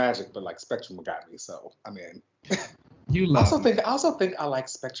know it's magic, but like Spectrum got me, so I mean. I also think I like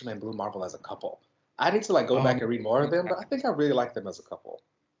Spectrum and Blue Marvel as a couple. I need to like go back and read more of them, but I think I really like them as a couple.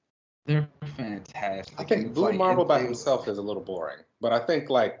 They're fantastic. I think Blue Marvel by himself is a little boring, but I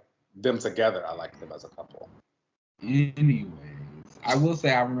think like them together, I like them as a couple. Anyways, I will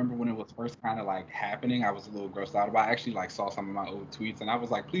say I remember when it was first kind of like happening, I was a little grossed out about. I actually like saw some of my old tweets, and I was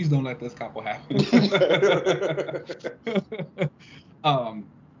like, please don't let this couple happen.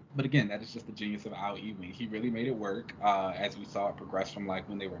 But again, that is just the genius of Al Ewing. He really made it work, as we saw it progress from like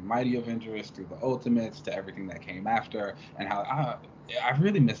when they were Mighty Avengers through the Ultimates to everything that came after, and how I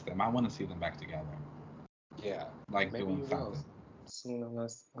really miss them. I want to see them back together. Yeah, like maybe doing something soon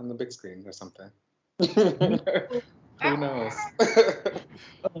on the big screen or something. Who knows?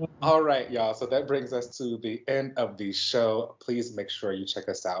 All right, y'all. So that brings us to the end of the show. Please make sure you check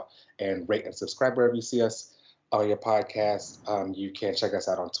us out and rate and subscribe wherever you see us on your podcast. You can check us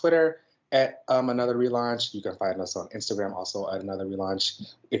out on Twitter at Another Relaunch. You can find us on Instagram also at Another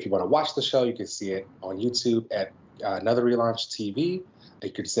Relaunch. If you want to watch the show, you can see it on YouTube at Another Relaunch TV.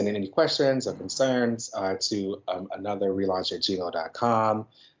 You could send in any questions or concerns to anotherrelaunch@gmail.com.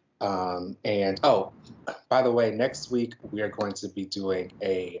 And by the way, next week we are going to be doing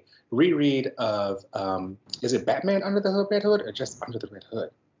a reread of is it Batman Under the Red Hood or just Under the Red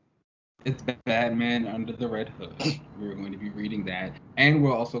Hood? It's Batman Under the Red Hood. We're going to be reading that, and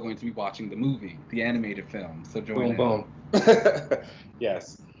we're also going to be watching the movie, the animated film. So join boom.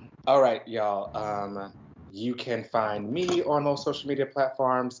 Yes. All right, y'all. You can find me on those social media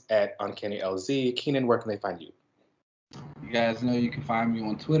platforms at UncannyLZ. Keenan, where can they find you? You guys know you can find me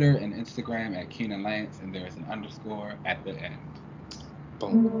on Twitter and Instagram at Keenan Lance, and there's an underscore at the end.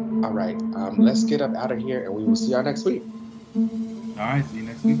 Boom. All right. Let's get up out of here, and we will see y'all next week. All right. See you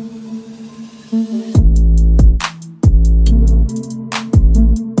next week.